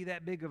shouldn't be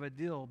that big of a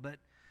deal, but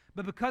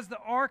because the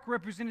ark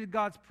represented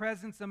God's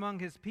presence among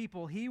his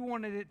people, he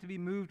wanted it to be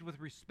moved with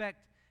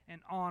respect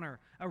and honor,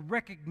 a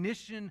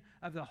recognition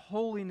of the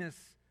holiness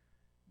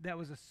that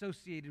was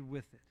associated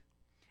with it.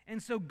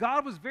 And so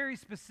God was very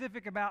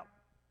specific about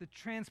the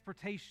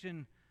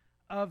transportation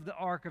of the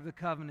Ark of the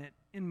Covenant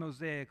in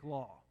Mosaic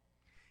law.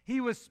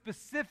 He was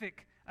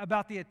specific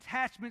about the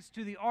attachments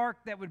to the ark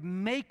that would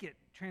make it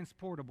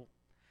transportable.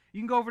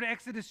 You can go over to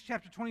Exodus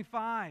chapter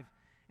 25,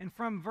 and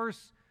from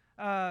verse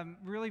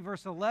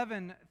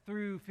 11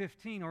 through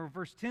 15, or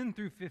verse 10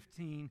 through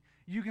 15,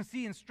 you can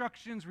see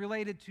instructions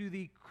related to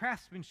the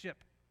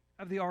craftsmanship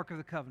of the Ark of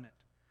the Covenant.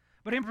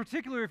 But in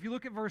particular, if you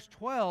look at verse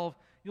 12,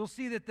 you'll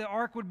see that the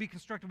ark would be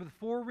constructed with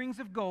 4 rings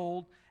of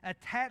gold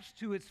attached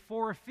to its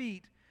 4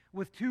 feet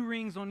with 2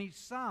 rings on each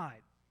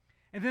side.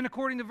 And then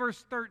according to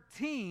verse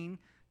 13,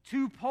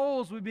 2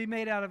 poles would be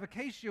made out of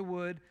acacia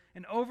wood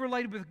and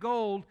overlaid with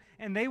gold,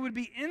 and they would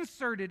be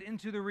inserted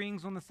into the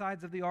rings on the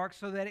sides of the ark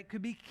so that it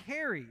could be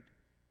carried.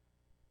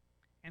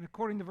 And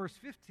according to verse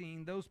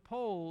 15, those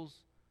poles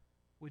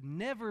would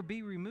never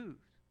be removed.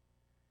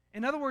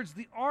 In other words,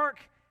 the ark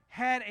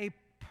had a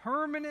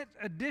permanent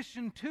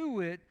addition to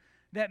it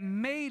that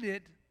made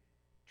it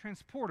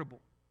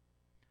transportable.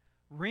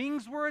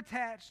 Rings were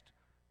attached,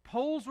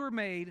 poles were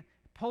made,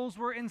 poles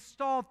were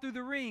installed through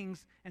the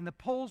rings, and the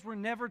poles were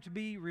never to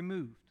be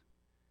removed.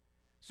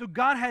 So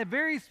God had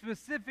very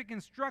specific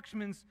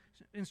instructions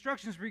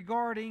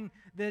regarding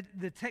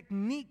the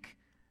technique,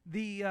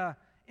 the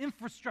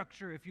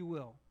infrastructure, if you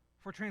will,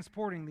 for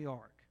transporting the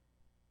ark.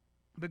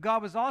 But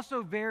God was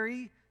also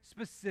very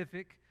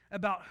specific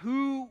about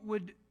who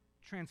would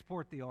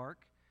transport the ark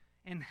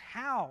and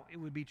how it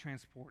would be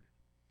transported.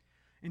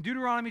 In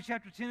Deuteronomy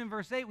chapter 10 and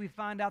verse 8, we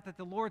find out that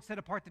the Lord set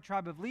apart the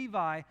tribe of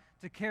Levi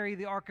to carry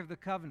the Ark of the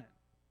Covenant.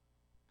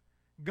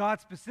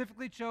 God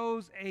specifically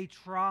chose a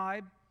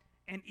tribe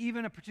and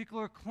even a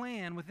particular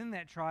clan within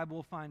that tribe,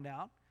 we'll find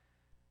out,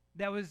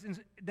 that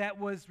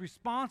was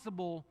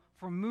responsible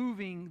for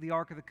moving the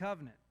Ark of the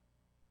Covenant,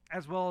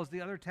 as well as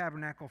the other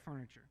tabernacle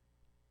furniture.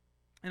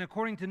 And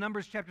according to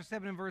Numbers chapter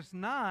 7 and verse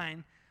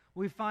 9,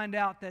 we find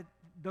out that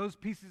those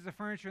pieces of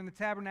furniture in the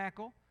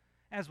tabernacle,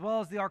 as well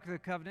as the Ark of the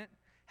Covenant,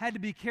 had to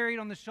be carried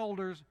on the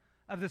shoulders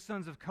of the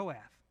sons of Kohath.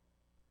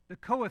 The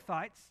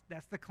Kohathites,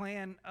 that's the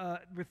clan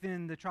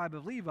within the tribe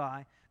of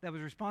Levi that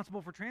was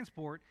responsible for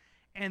transport,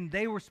 and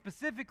they were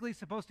specifically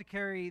supposed to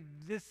carry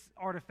this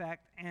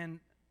artifact and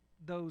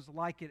those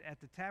like it at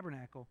the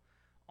tabernacle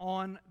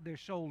on their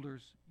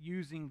shoulders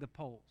using the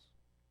poles.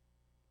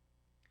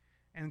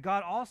 And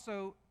God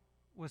also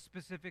was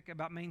specific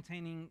about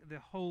maintaining the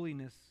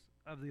holiness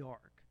of the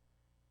ark.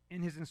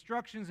 In his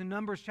instructions in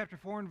Numbers chapter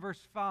 4 and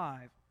verse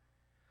 5,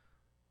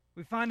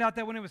 we find out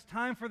that when it was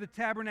time for the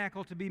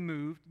tabernacle to be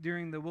moved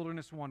during the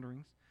wilderness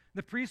wanderings,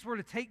 the priests were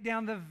to take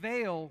down the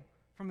veil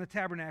from the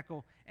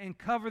tabernacle and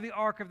cover the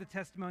ark of the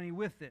testimony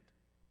with it.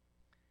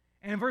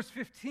 And in verse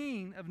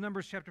 15 of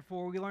Numbers chapter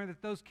 4, we learn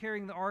that those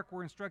carrying the ark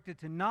were instructed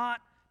to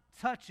not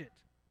touch it,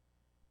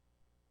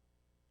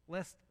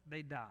 lest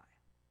they die.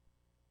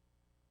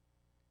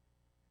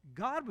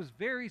 God was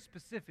very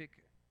specific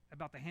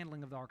about the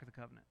handling of the Ark of the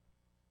Covenant.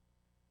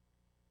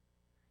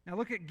 Now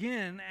look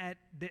again at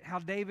how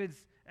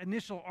David's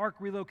initial ark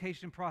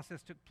relocation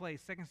process took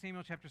place. 2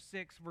 Samuel chapter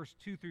 6, verse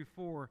 2 through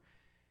 4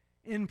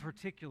 in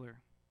particular.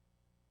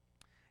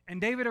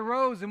 And David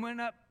arose and went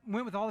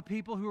with all the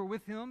people who were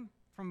with him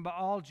from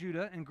Baal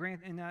Judah.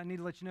 And I need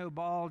to let you know,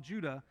 Baal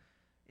Judah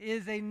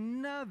is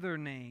another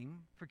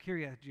name for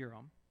Kiriath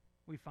Jearim,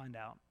 we find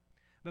out.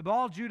 But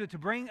Baal Judah, to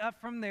bring up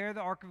from there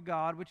the ark of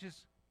God, which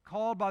is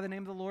called by the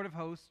name of the Lord of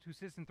hosts, who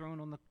sits enthroned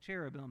on the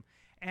cherubim.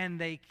 And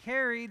they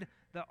carried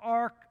the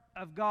ark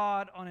of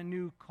God on a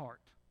new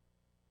cart.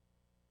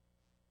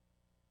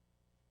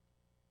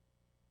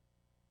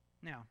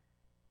 Now,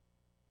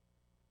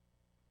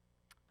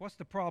 what's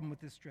the problem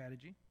with this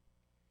strategy?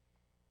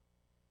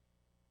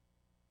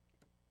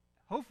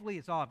 Hopefully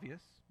it's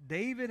obvious.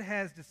 David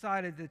has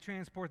decided to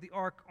transport the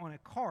ark on a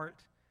cart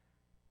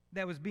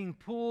that was being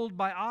pulled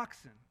by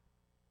oxen.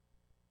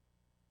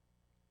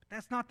 But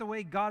that's not the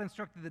way God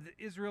instructed the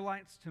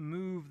Israelites to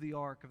move the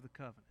Ark of the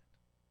Covenant.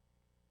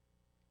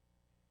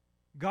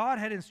 God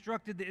had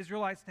instructed the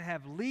Israelites to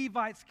have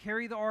Levites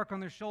carry the ark on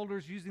their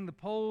shoulders using the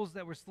poles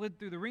that were slid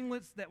through the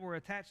ringlets that were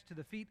attached to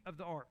the feet of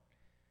the ark.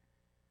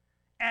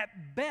 At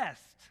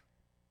best,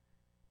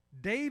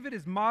 David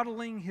is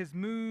modeling his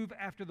move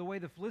after the way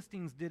the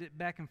Philistines did it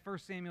back in 1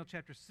 Samuel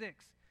chapter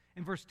 6.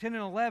 In verse 10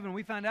 and 11,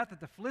 we find out that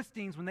the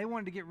Philistines, when they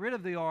wanted to get rid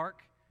of the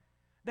ark,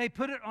 they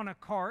put it on a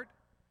cart,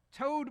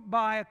 towed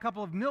by a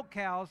couple of milk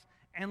cows,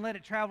 and let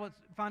it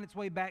find its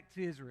way back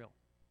to Israel.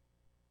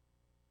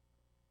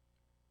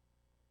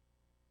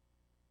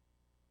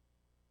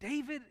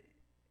 David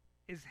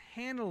is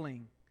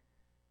handling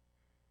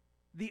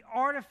the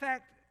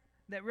artifact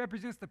that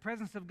represents the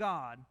presence of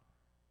God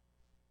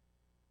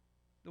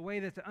the way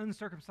that the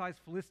uncircumcised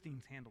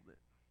Philistines handled it,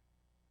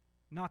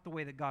 not the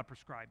way that God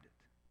prescribed it.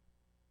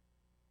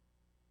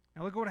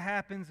 Now look at what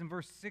happens in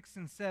verse 6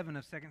 and 7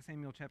 of 2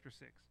 Samuel chapter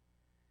 6.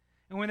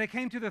 And when they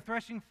came to the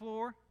threshing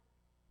floor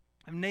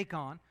of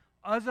Nacon,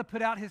 Uzzah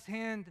put out his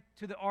hand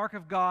to the ark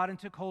of God and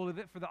took hold of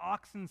it, for the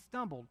oxen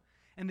stumbled.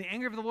 And the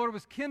anger of the Lord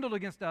was kindled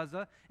against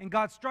Uzzah, and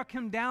God struck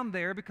him down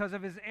there because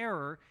of his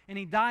error, and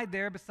he died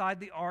there beside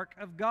the ark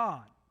of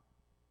God.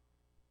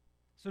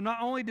 So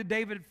not only did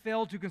David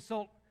fail to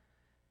consult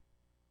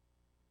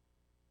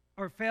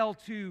or fail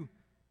to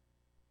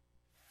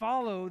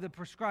follow the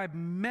prescribed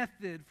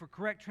method for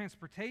correct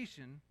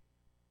transportation,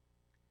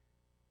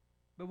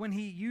 but when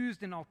he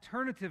used an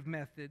alternative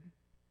method,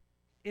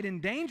 it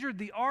endangered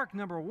the ark,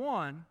 number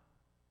one,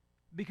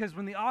 because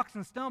when the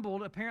oxen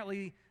stumbled,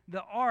 apparently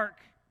the ark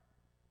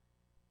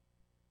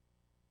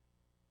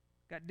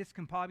got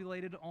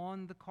discombobulated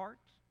on the cart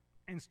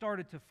and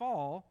started to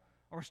fall,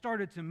 or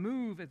started to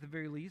move at the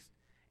very least.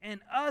 And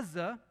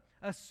Uzzah,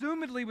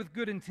 assumedly with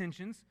good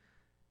intentions,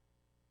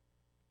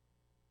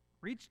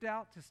 reached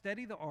out to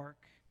steady the ark,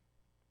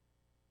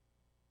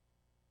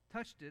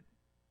 touched it,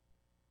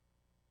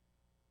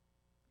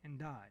 and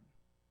died.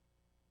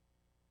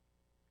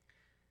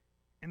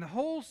 And the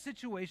whole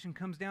situation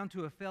comes down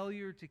to a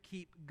failure to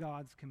keep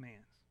God's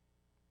commands.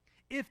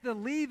 If the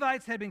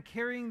Levites had been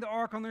carrying the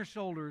ark on their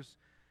shoulders,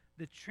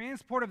 the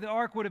transport of the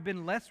ark would have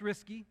been less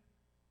risky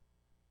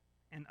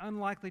and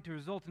unlikely to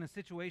result in a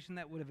situation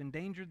that would have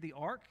endangered the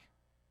ark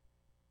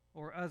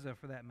or Uzzah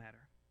for that matter.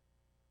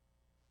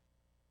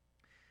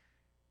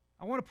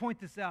 I want to point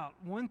this out.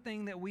 One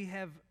thing that we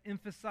have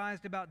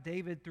emphasized about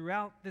David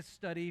throughout this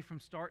study from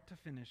start to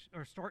finish,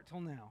 or start till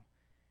now,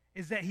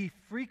 is that he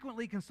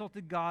frequently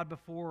consulted God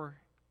before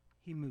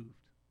he moved.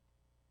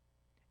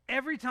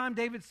 Every time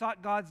David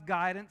sought God's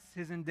guidance,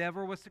 his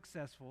endeavor was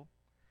successful.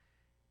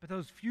 But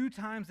those few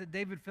times that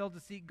David failed to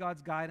seek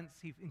God's guidance,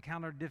 he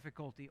encountered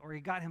difficulty, or he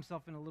got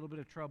himself in a little bit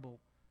of trouble.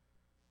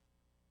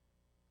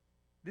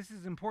 This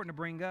is important to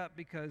bring up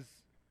because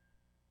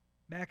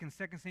back in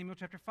 2 Samuel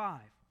chapter 5,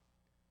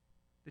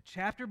 the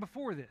chapter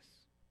before this,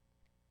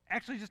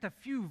 actually just a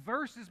few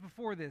verses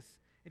before this,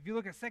 if you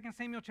look at 2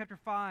 Samuel chapter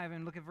 5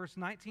 and look at verse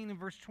 19 and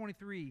verse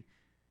 23,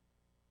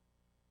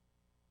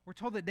 we're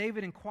told that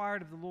David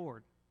inquired of the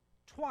Lord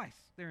twice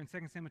there in 2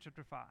 Samuel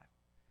chapter 5.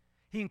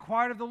 He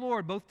inquired of the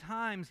Lord both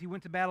times he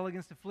went to battle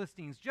against the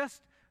Philistines,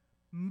 just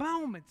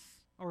moments,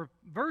 or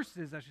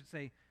verses, I should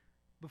say,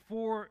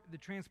 before the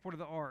transport of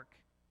the ark.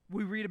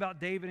 We read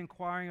about David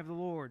inquiring of the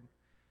Lord.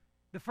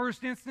 The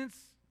first instance,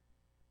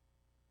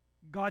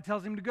 God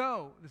tells him to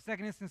go. The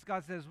second instance,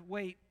 God says,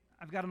 wait,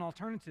 I've got an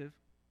alternative.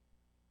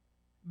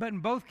 But in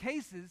both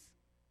cases,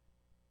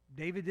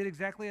 David did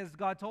exactly as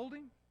God told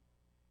him,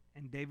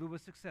 and David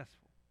was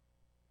successful.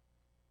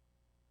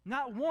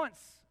 Not once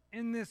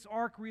in this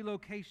ark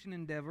relocation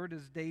endeavor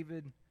does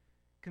David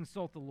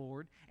consult the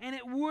Lord, and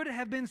it would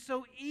have been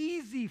so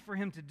easy for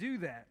him to do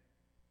that,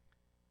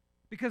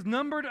 because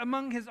numbered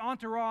among his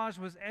entourage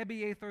was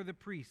Abiathar the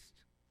priest.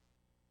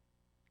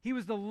 He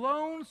was the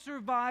lone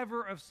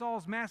survivor of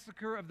Saul's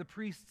massacre of the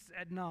priests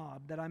at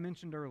Nob that I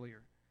mentioned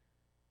earlier.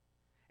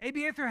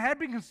 Abiathar had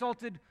been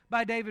consulted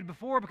by David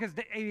before because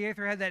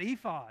Abiathar had that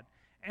ephod.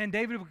 And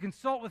David would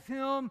consult with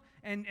him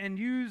and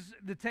use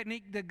the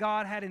technique that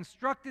God had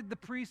instructed the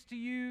priest to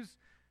use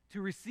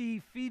to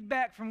receive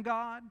feedback from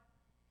God.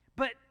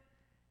 But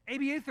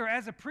Abiathar,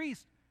 as a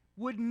priest,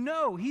 would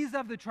know he's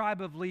of the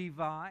tribe of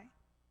Levi.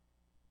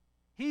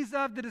 He's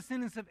of the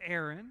descendants of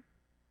Aaron.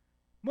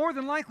 More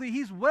than likely,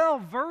 he's well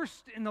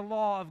versed in the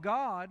law of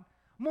God.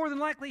 More than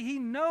likely, he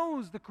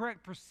knows the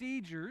correct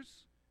procedures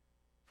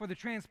for the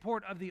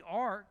transport of the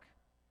ark.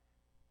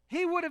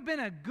 He would have been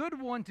a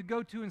good one to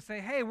go to and say,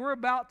 hey, we're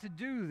about to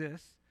do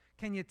this.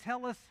 Can you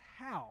tell us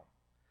how?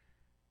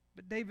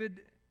 But David,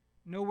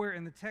 nowhere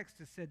in the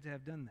text is said to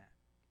have done that.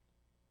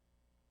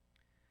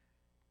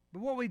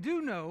 But what we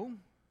do know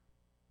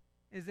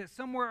is that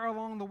somewhere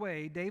along the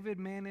way, David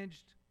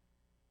managed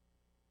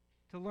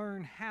to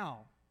learn how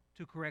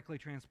to correctly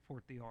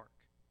transport the ark.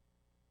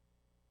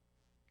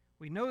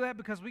 We know that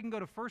because we can go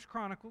to 1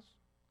 Chronicles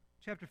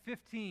chapter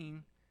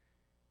 15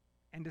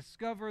 and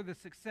discover the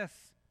success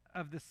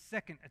of the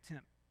second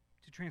attempt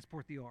to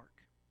transport the ark.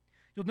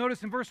 You'll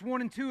notice in verse 1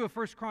 and 2 of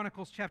 1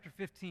 Chronicles chapter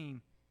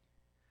 15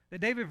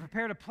 that David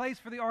prepared a place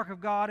for the ark of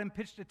God and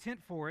pitched a tent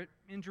for it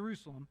in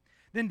Jerusalem.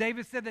 Then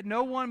David said that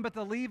no one but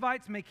the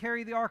Levites may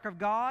carry the ark of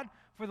God,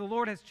 for the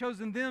Lord has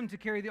chosen them to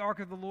carry the ark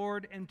of the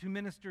Lord and to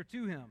minister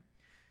to him.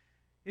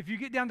 If you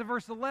get down to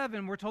verse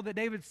 11, we're told that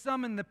David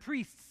summoned the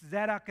priests,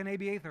 Zadok and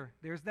Abiathar.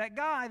 There's that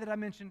guy that I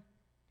mentioned.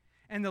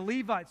 And the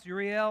Levites,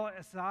 Uriel,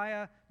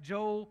 Asaiah,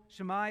 Joel,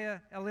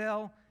 Shemaiah,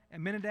 Eliel,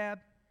 and Menadab.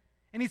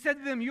 And he said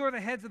to them, you are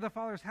the heads of the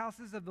fathers'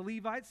 houses of the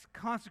Levites.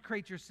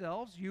 Consecrate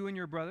yourselves, you and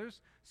your brothers,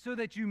 so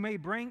that you may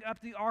bring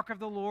up the ark of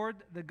the Lord,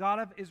 the God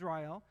of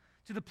Israel,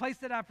 to the place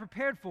that I've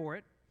prepared for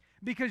it.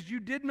 Because you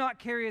did not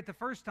carry it the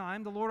first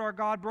time, the Lord our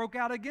God broke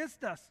out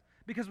against us,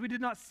 because we did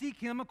not seek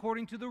him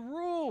according to the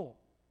rule.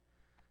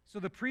 So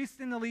the priests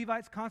and the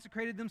Levites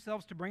consecrated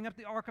themselves to bring up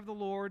the ark of the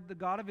Lord, the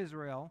God of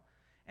Israel,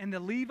 and the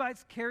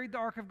Levites carried the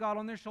ark of God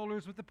on their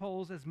shoulders with the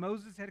poles, as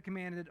Moses had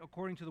commanded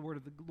according to the word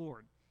of the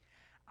Lord.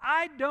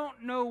 I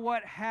don't know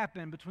what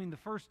happened between the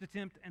first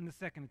attempt and the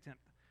second attempt.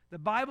 The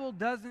Bible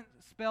doesn't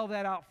spell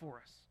that out for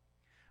us.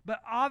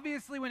 But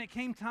obviously, when it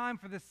came time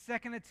for the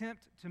second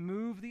attempt to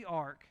move the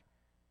ark,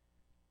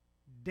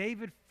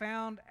 David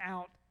found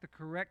out the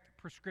correct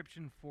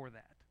prescription for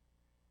that.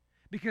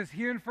 Because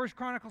here in 1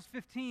 Chronicles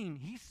 15,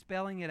 he's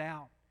spelling it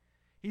out.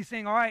 He's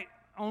saying, all right,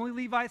 only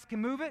Levites can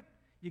move it.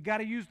 You got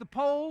to use the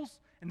poles,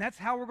 and that's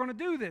how we're going to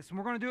do this. And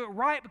we're going to do it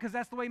right because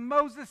that's the way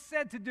Moses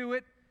said to do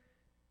it.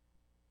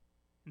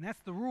 And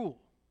that's the rule.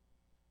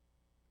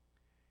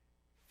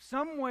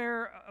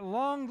 Somewhere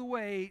along the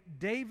way,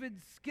 David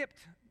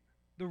skipped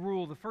the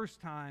rule the first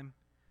time,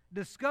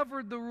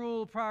 discovered the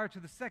rule prior to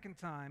the second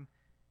time,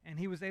 and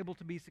he was able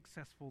to be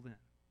successful then.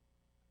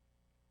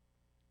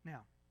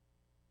 Now,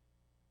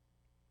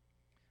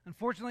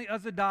 unfortunately,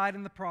 Uzzah died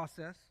in the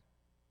process.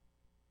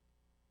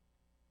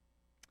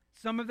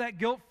 Some of that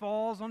guilt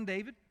falls on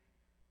David,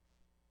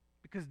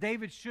 because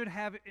David should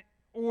have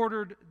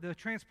ordered the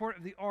transport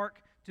of the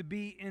ark to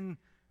be in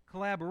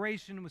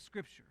collaboration with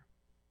Scripture.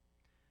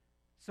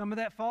 Some of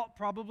that fault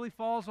probably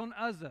falls on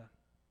Uzzah.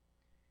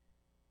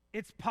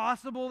 It's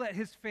possible that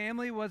his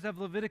family was of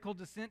Levitical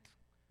descent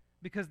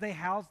because they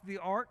housed the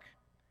ark.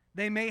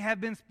 They may have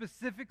been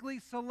specifically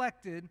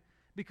selected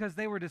because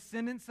they were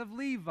descendants of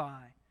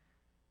Levi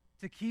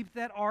to keep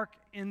that ark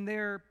in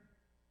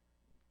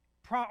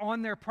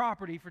on their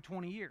property for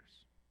 20 years.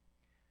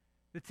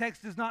 The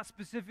text does not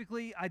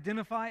specifically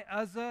identify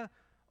Uzzah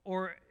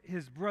or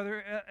his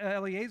brother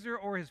Eleazar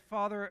or his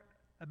father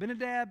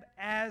Abinadab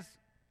as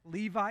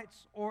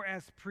Levites or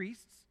as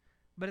priests,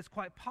 but it's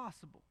quite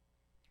possible.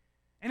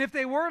 And if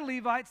they were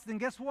Levites, then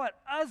guess what?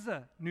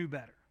 Uzzah knew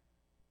better.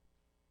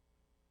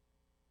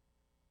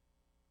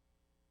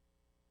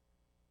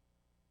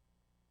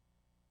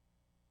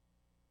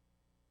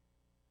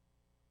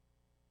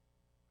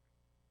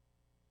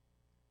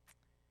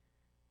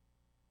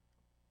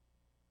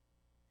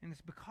 And it's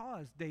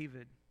because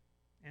David,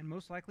 and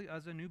most likely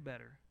Uzzah, knew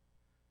better,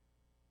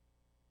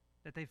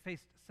 that they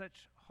faced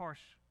such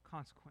harsh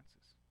consequences.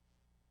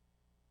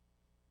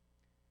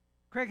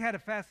 Craig had a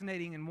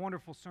fascinating and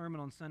wonderful sermon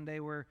on Sunday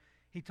where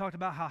he talked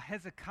about how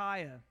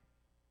Hezekiah,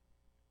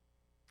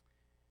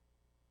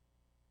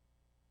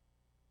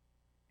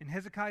 in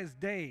Hezekiah's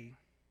day,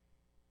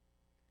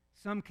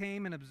 some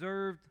came and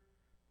observed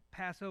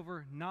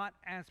Passover not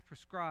as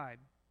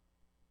prescribed.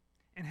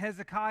 And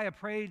Hezekiah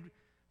prayed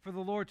for the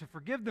Lord to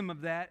forgive them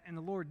of that, and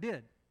the Lord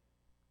did.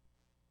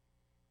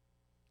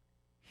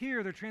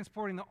 Here, they're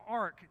transporting the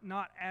ark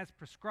not as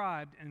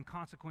prescribed, and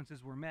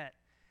consequences were met.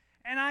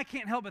 And I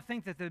can't help but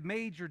think that the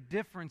major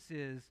difference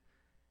is,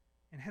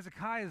 in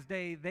Hezekiah's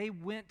day, they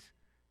went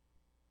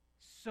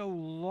so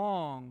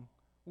long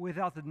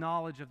without the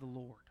knowledge of the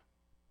Lord,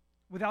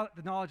 without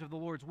the knowledge of the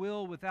Lord's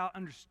will, without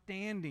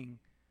understanding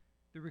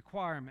the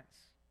requirements.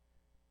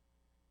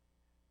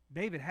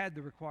 David had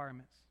the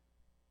requirements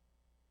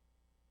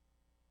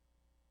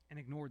and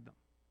ignored them.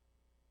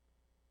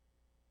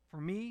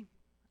 For me,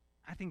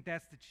 I think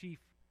that's the chief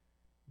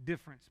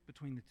difference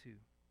between the two.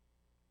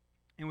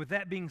 And with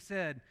that being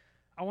said,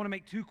 I want to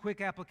make two quick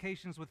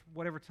applications with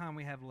whatever time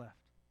we have left.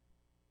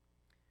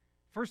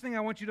 First thing I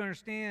want you to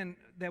understand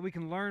that we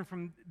can learn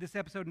from this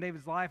episode in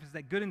David's life is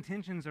that good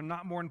intentions are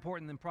not more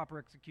important than proper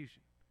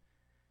execution.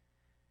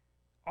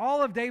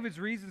 All of David's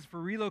reasons for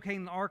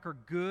relocating the ark are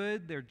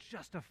good, they're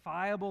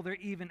justifiable, they're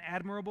even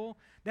admirable.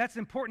 That's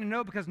important to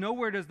note because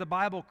nowhere does the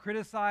Bible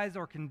criticize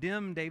or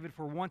condemn David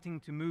for wanting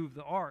to move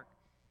the ark.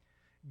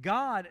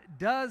 God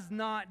does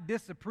not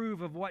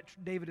disapprove of what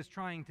David is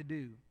trying to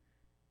do.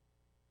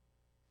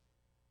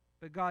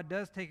 But God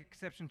does take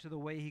exception to the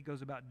way he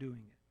goes about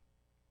doing it.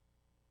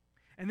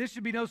 And this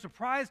should be no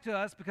surprise to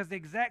us because the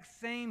exact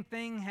same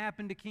thing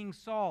happened to King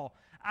Saul.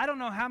 I don't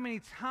know how many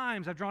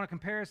times I've drawn a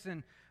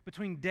comparison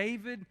between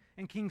David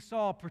and King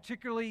Saul,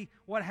 particularly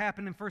what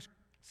happened in 1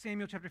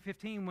 Samuel chapter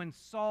 15 when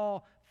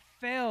Saul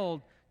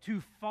failed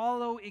to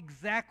follow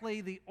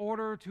exactly the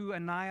order to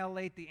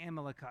annihilate the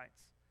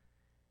Amalekites.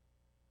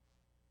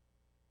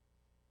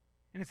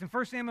 And it's in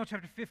 1 Samuel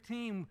chapter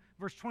 15,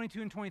 verse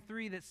 22 and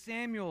 23, that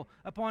Samuel,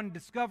 upon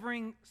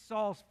discovering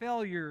Saul's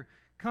failure,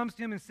 comes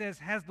to him and says,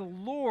 "Has the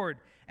Lord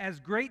as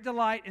great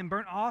delight in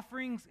burnt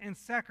offerings and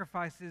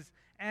sacrifices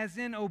as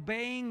in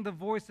obeying the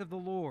voice of the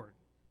Lord?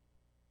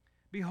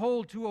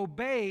 Behold, to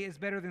obey is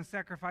better than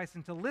sacrifice,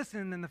 and to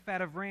listen than the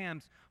fat of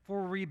rams.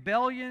 For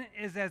rebellion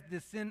is as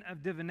the sin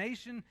of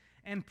divination,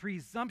 and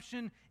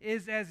presumption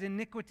is as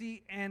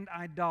iniquity and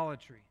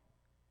idolatry."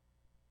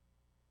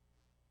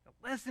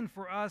 The lesson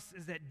for us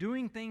is that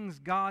doing things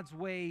God's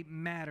way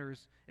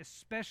matters,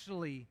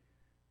 especially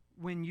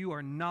when you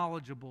are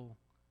knowledgeable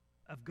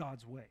of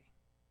God's way.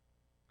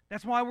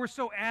 That's why we're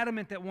so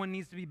adamant that one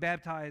needs to be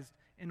baptized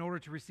in order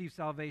to receive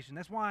salvation.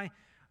 That's why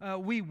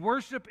we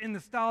worship in the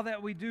style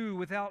that we do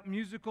without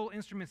musical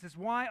instruments. It's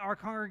why our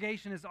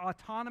congregation is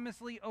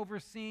autonomously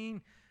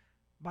overseen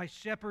by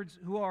shepherds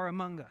who are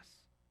among us.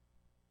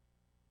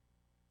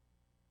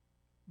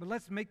 But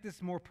let's make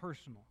this more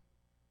personal.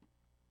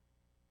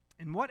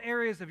 In what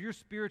areas of your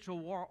spiritual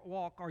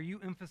walk are you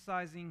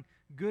emphasizing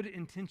good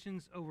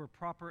intentions over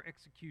proper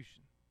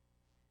execution?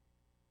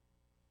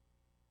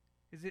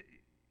 Is it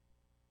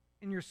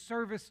in your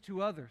service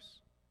to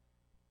others?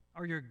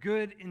 Are your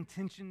good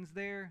intentions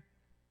there,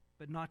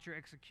 but not your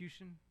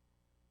execution?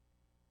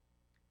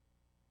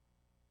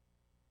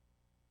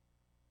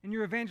 In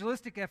your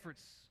evangelistic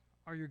efforts,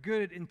 are your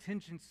good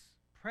intentions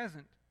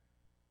present,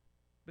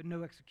 but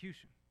no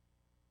execution?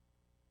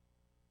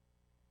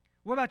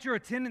 What about your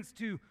attendance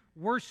to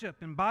worship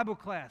and Bible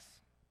class?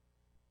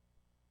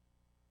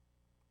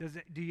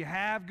 Do you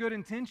have good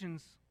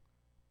intentions,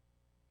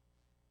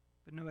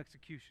 but no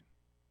execution?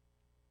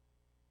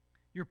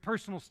 Your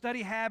personal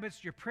study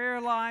habits, your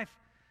prayer life,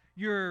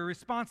 your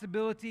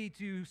responsibility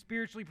to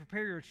spiritually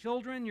prepare your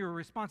children, your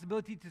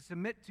responsibility to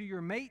submit to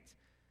your mate,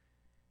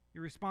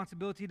 your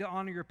responsibility to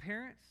honor your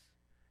parents,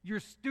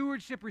 your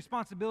stewardship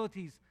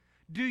responsibilities.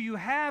 Do you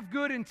have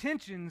good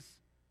intentions,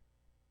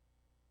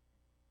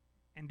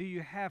 and do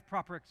you have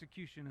proper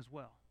execution as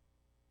well?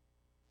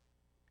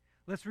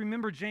 Let's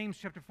remember James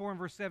chapter 4 and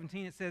verse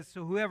 17. It says,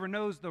 "So whoever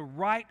knows the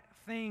right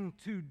thing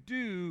to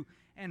do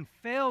and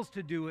fails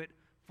to do it,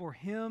 for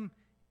him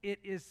it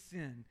is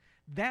sin."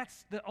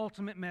 That's the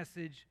ultimate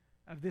message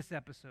of this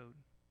episode.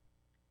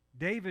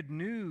 David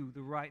knew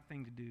the right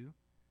thing to do,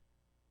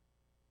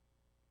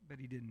 but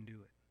he didn't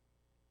do it.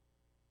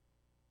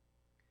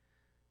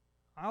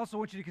 I also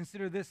want you to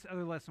consider this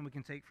other lesson we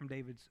can take from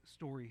David's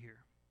story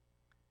here.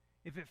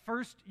 If at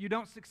first you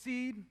don't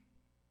succeed,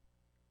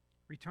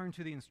 return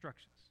to the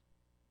instructions.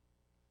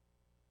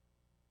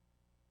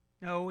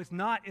 No, it's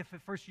not if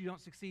at first you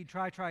don't succeed,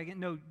 try again.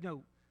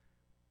 No.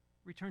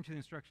 Return to the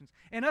instructions.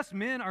 And us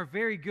men are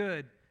very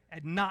good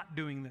at not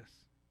doing this.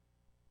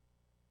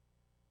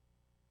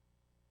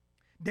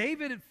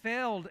 David had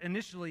failed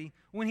initially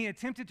when he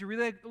attempted to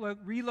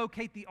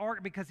relocate the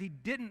ark because he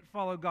didn't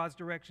follow God's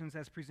directions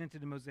as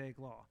presented in Mosaic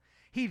law.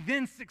 He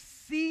then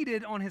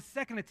succeeded on his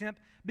second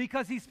attempt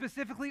because he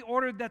specifically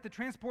ordered that the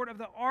transport of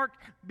the ark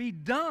be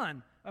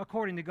done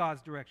according to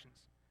God's directions.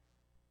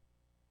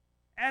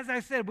 As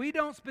I said, we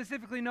don't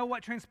specifically know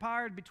what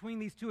transpired between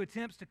these two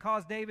attempts to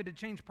cause David to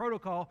change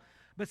protocol,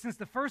 but since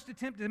the first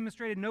attempt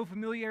demonstrated no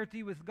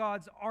familiarity with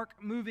God's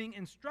ark-moving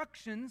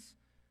instructions,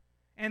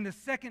 and the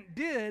second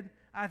did,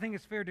 I think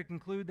it's fair to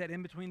conclude that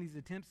in between these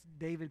attempts,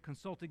 David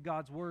consulted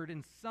God's word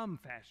in some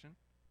fashion.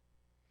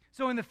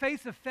 So in the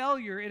face of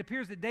failure, it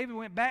appears that David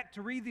went back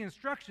to read the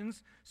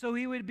instructions so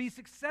he would be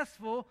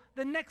successful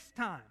the next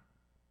time.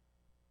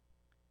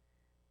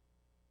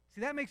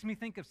 See, that makes me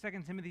think of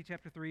 2 Timothy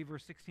chapter 3,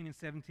 verse 16 and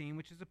 17,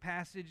 which is a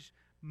passage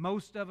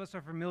most of us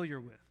are familiar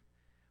with,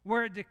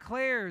 where it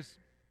declares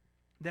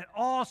that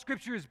all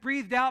Scripture is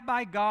breathed out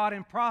by God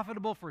and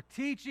profitable for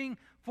teaching,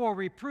 for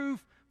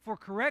reproof, for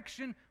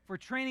correction, for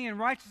training in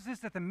righteousness,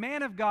 that the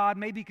man of God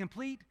may be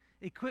complete,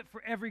 equipped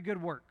for every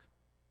good work.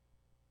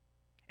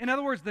 In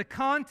other words, the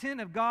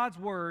content of God's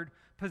Word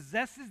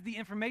possesses the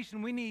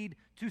information we need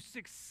to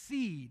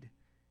succeed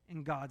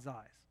in God's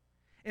eyes.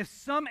 If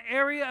some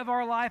area of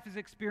our life is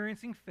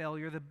experiencing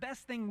failure, the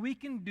best thing we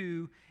can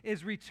do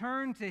is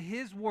return to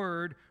His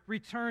Word,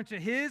 return to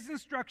His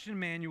instruction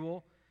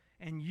manual,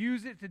 and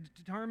use it to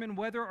determine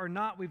whether or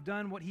not we've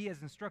done what He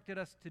has instructed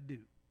us to do.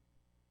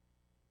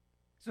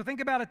 So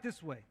think about it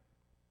this way.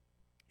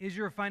 Is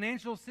your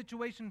financial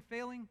situation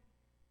failing?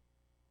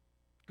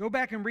 Go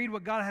back and read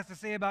what God has to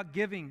say about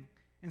giving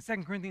in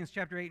 2 Corinthians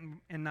chapter 8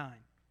 and 9.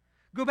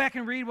 Go back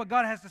and read what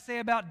God has to say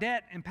about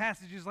debt in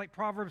passages like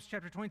Proverbs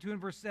chapter 22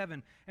 and verse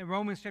 7 and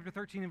Romans chapter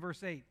 13 and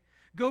verse 8.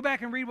 Go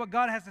back and read what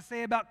God has to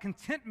say about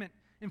contentment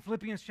in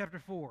Philippians chapter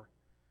 4.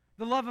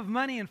 The love of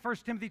money in 1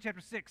 Timothy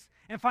chapter 6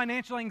 and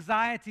financial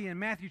anxiety in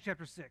Matthew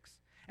chapter 6.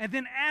 And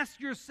then ask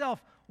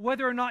yourself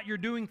whether or not you're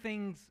doing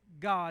things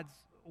God's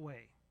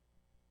way.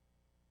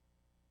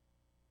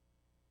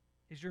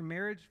 Is your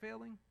marriage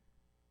failing?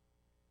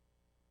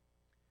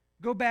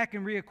 Go back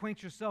and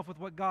reacquaint yourself with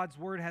what God's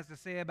Word has to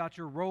say about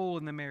your role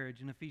in the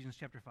marriage in Ephesians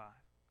chapter 5.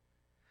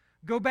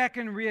 Go back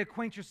and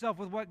reacquaint yourself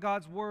with what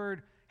God's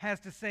Word has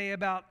to say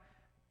about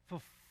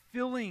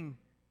fulfilling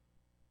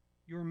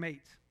your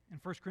mate in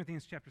 1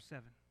 Corinthians chapter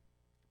 7.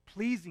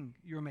 Pleasing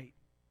your mate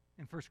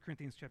in 1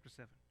 Corinthians chapter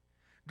 7.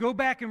 Go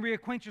back and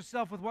reacquaint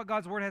yourself with what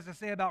God's Word has to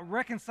say about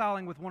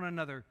reconciling with one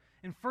another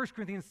in 1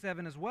 Corinthians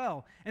 7 as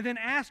well. And then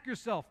ask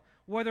yourself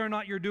whether or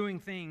not you're doing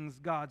things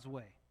God's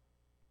way.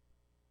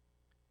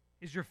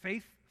 Is your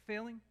faith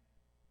failing?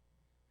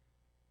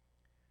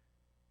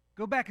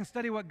 Go back and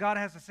study what God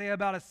has to say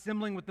about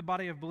assembling with the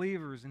body of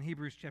believers in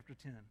Hebrews chapter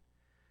 10.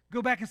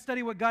 Go back and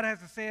study what God has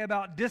to say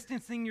about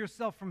distancing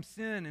yourself from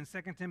sin in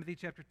 2 Timothy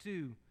chapter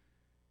 2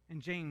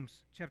 and James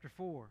chapter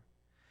 4.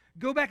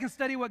 Go back and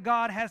study what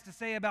God has to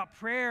say about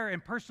prayer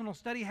and personal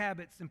study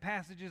habits in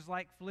passages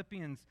like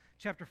Philippians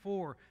chapter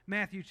 4,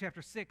 Matthew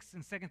chapter 6,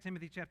 and 2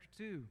 Timothy chapter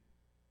 2.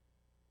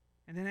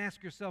 And then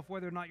ask yourself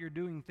whether or not you're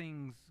doing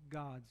things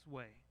God's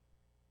way.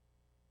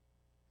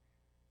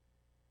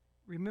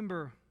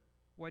 Remember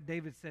what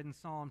David said in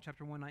Psalm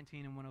chapter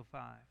 119 and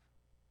 105.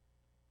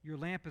 Your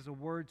lamp is a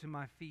word to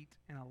my feet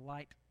and a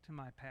light to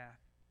my path.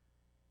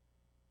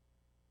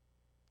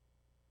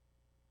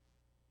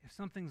 If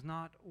something's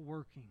not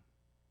working,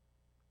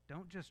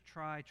 don't just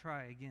try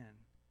again.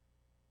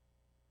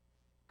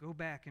 Go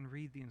back and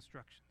read the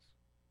instructions.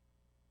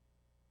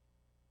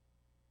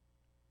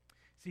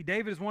 See,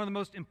 David is one of the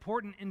most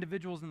important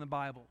individuals in the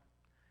Bible.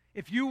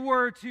 If you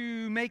were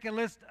to make a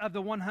list of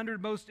the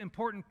 100 most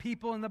important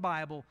people in the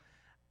Bible,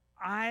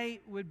 I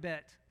would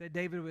bet that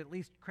David would at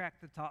least crack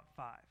the top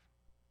 5.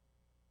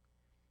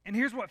 And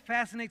here's what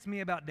fascinates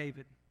me about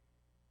David.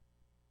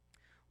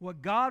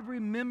 What God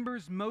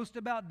remembers most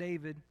about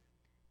David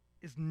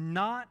is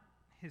not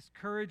his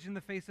courage in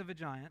the face of a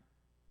giant,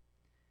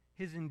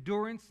 his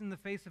endurance in the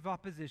face of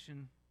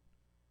opposition,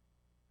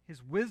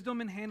 his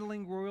wisdom in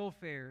handling royal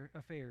affairs,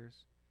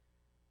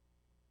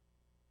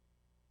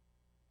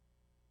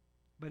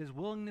 but his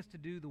willingness to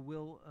do the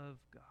will of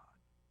God.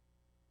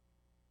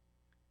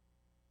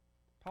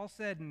 Paul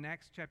said in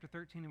Acts chapter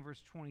 13 and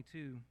verse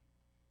 22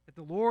 that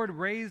the Lord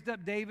raised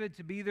up David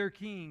to be their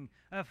king,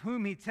 of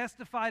whom he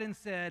testified and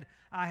said,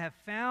 I have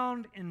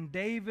found in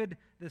David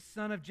the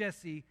son of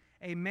Jesse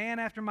a man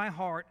after my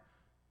heart,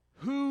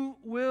 who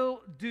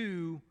will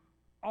do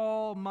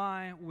all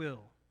my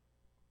will.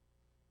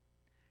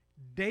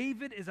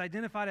 David is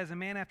identified as a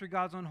man after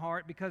God's own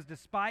heart because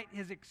despite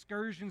his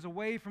excursions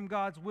away from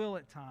God's will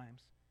at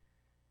times,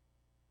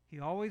 he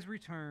always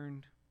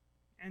returned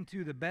and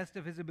to the best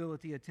of his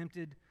ability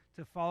attempted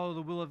to follow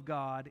the will of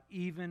God,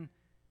 even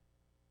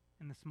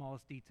in the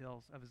smallest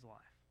details of his life.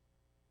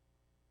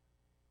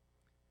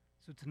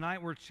 So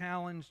tonight we're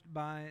challenged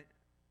by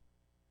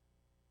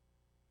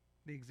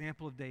the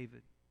example of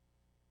David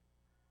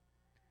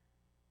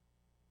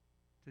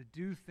to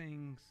do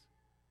things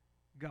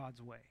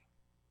God's way.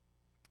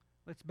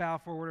 Let's bow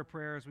for a word of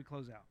prayer as we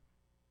close out.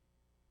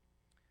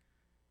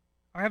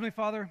 Our Heavenly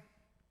Father,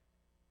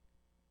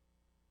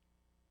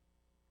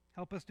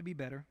 help us to be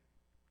better.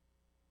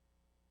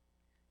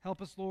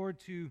 Help us,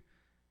 Lord, to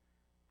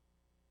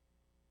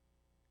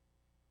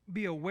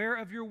be aware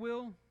of your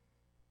will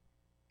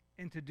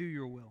and to do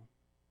your will.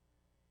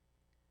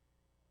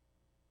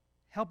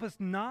 Help us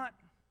not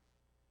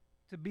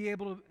to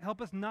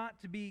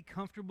be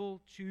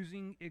comfortable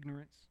choosing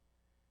ignorance,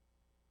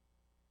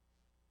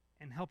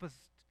 and help us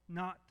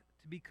not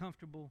to be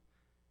comfortable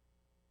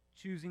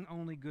choosing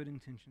only good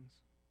intentions.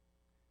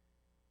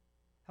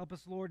 Help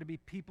us, Lord, to be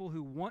people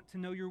who want to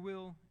know your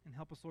will, and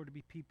help us, Lord, to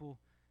be people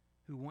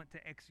who want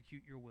to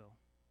execute your will.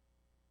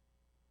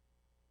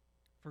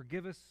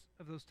 Forgive us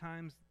of those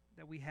times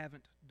that we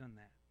haven't done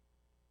that.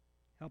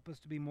 Help us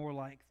to be more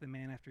like the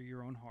man after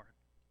your own heart.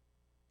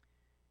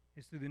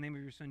 It's through the name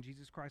of your Son,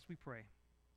 Jesus Christ, we pray.